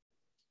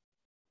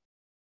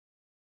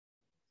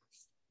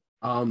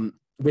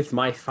 With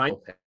my final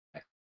pick,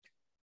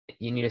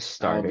 you need a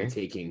starter. I'll be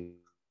taking,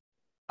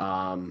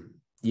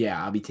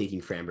 I'll be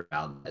taking Framber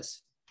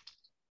Valdez.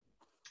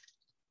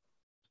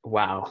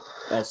 Wow.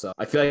 Also,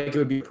 I feel like it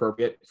would be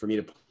appropriate for me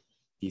to play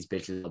these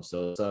bitches of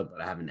Sosa,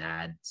 but I have an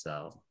ad,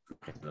 so.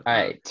 All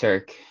right,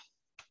 Turk.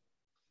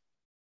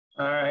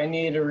 All right, I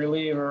need a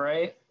reliever,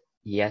 right?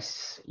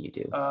 Yes, you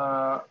do.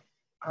 How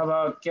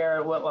about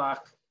Garrett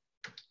Whitlock?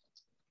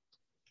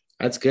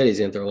 That's good. He's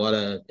gonna throw a lot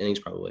of innings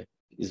probably.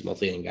 He's a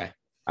multi-inning guy.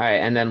 All right,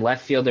 and then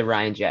left fielder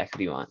Ryan Jack. Who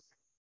do you want?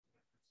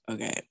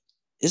 Okay.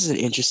 This is an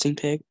interesting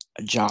pick.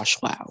 Josh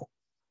Lau.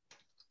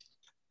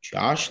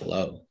 Josh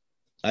Lowe.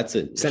 That's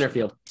a Center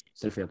field.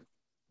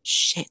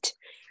 Shit.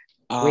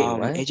 Wait,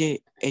 what?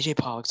 AJ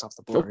Pollock's off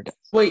the board.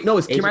 Wait, no,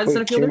 is Kiermaier the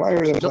center fielder?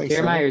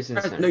 Kiermaier's in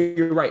center. No,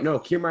 you're right. No,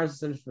 Kiermaier's the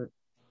center fielder.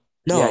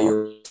 No. Yeah,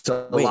 you're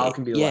so Wait, Lau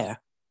can be yeah. left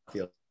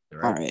field,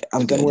 right? All right.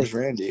 I'm Then good. where's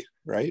Randy,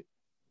 right?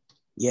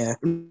 Yeah.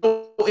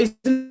 No,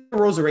 isn't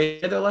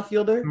Rosarena the left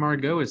fielder?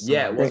 Margot is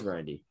Yeah, it was Right.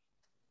 Randy.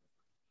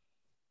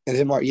 And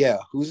then who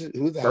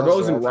the hell?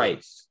 Margot's in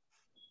right.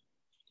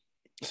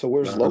 So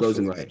where's Margot's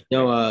Lowe? in right.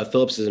 No,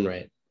 Phillips isn't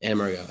right. And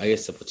Margot. I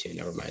guess the platoon.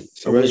 Never mind.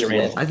 So where's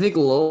Rosarena- Lowe? I think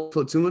Lowe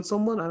platoon with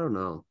someone. I don't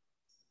know.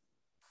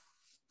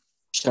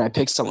 Should I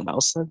pick someone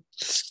else then?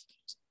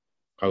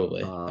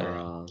 Probably. I don't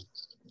know.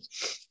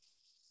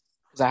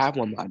 Because I have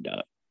one lined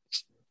up.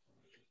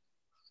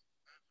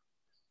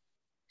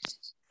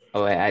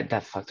 Oh, wait,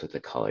 that fucked with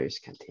the colors.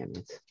 God damn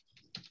it.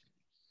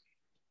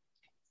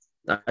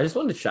 I just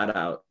wanted to shout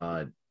out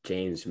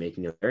James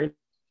making a very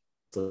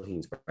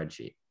looking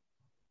spreadsheet.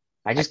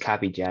 I just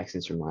copied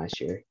Jackson's from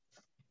last year.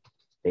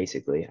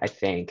 Basically, I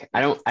think.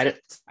 I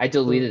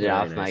deleted it Very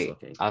off nice my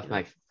looking,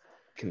 my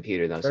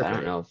computer though, so Very I don't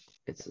pretty. know if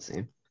it's the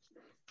same.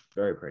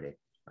 Very pretty.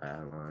 I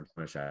want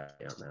to shout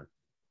it out, man.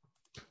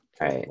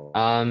 All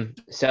right.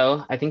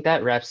 So I think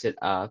that wraps it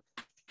up.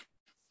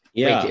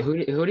 Yeah.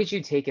 Wait, who did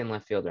you take in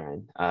left field,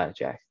 Ryan?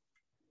 Jack.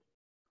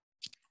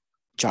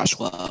 Josh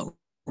Lowe.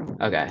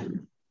 Okay.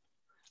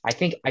 I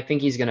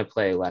think he's gonna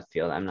play left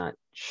field. I'm not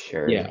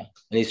sure. Yeah. And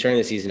he's turning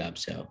the season up,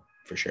 so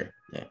for sure.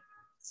 Yeah.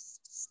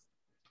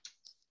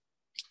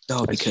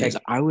 No, Let's because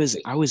check. I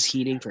was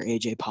heating for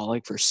AJ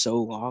Pollock for so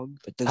long,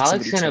 but then Pollock's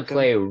somebody gonna took him.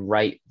 play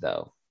right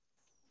though.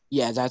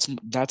 Yeah, that's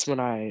when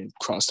I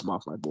crossed him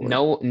off my board.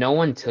 No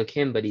one took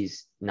him, but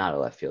he's not a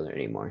left fielder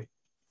anymore.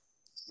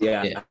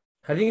 Yeah.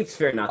 I think it's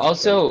fair not to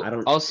Also, pick. I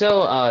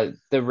don't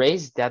the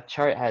Rays depth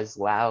chart has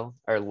Lowe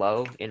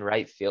in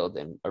right field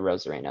and a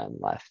Rosarena in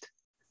left.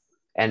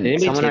 And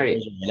Did anybody someone take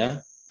already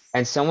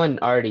Rosarena? someone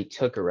already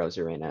took a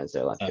Rosarena as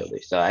their left Oh. fielder.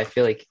 So I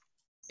feel like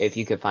if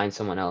you could find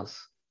someone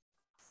else,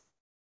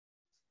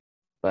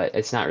 but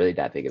it's not really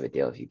that big of a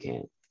deal if you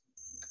can't.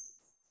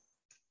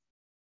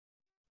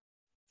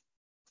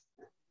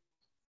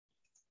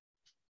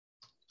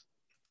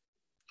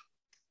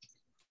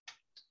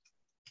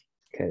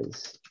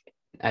 Because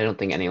I don't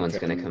think anyone's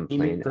going to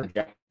complain.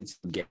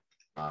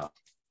 All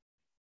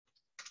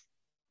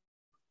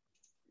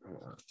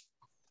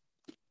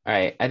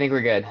right, I think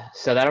we're good.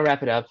 So that'll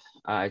wrap it up.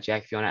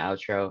 Jack, if you want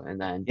to outro, and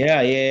then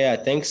Yeah.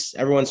 Thanks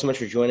everyone so much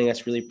for joining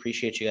us. Really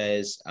appreciate you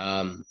guys.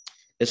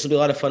 This will be a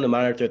lot of fun to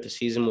monitor throughout the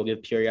season. We'll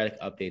give periodic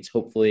updates.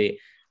 Hopefully,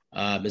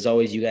 as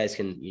always, you guys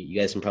can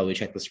probably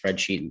check the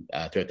spreadsheet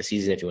throughout the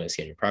season if you want to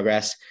see your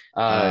progress.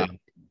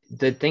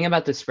 The thing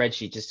about the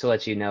spreadsheet, just to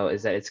let you know,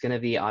 is that it's going to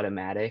be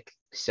automatic.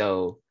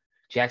 So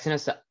Jackson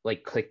has to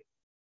click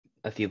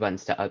a few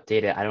buttons to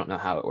update it. I don't know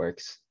how it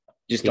works.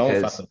 Just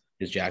don't fuck with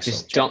his Jackson.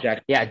 Just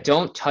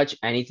don't touch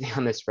anything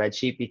on the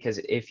spreadsheet, because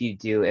if you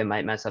do, it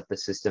might mess up the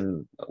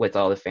system with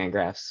all the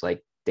Fangraphs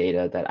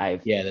data that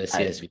I've. Yeah, the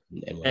CSV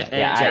and whatnot.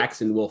 And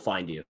Jackson will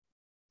find you.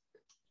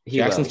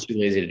 Jackson's too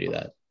lazy to do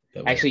that.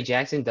 Actually,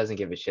 Jackson doesn't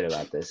give a shit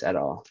about this at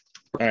all.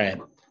 All right.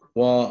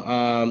 Well,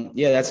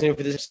 that's it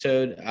for this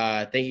episode.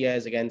 Thank you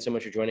guys again so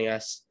much for joining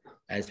us.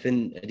 And it's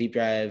been a deep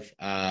dive.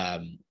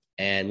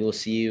 And we'll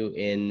see you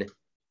in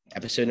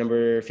episode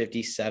number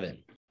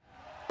 57.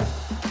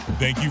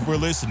 Thank you for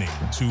listening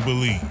to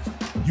Believe.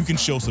 You can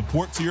show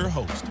support to your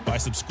host by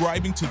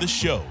subscribing to the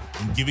show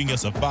and giving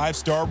us a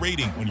 5-star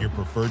rating on your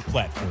preferred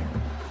platform.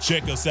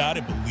 Check us out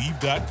at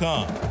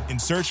Believe.com and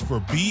search for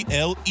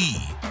BLEAV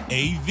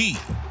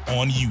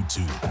on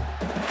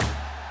YouTube.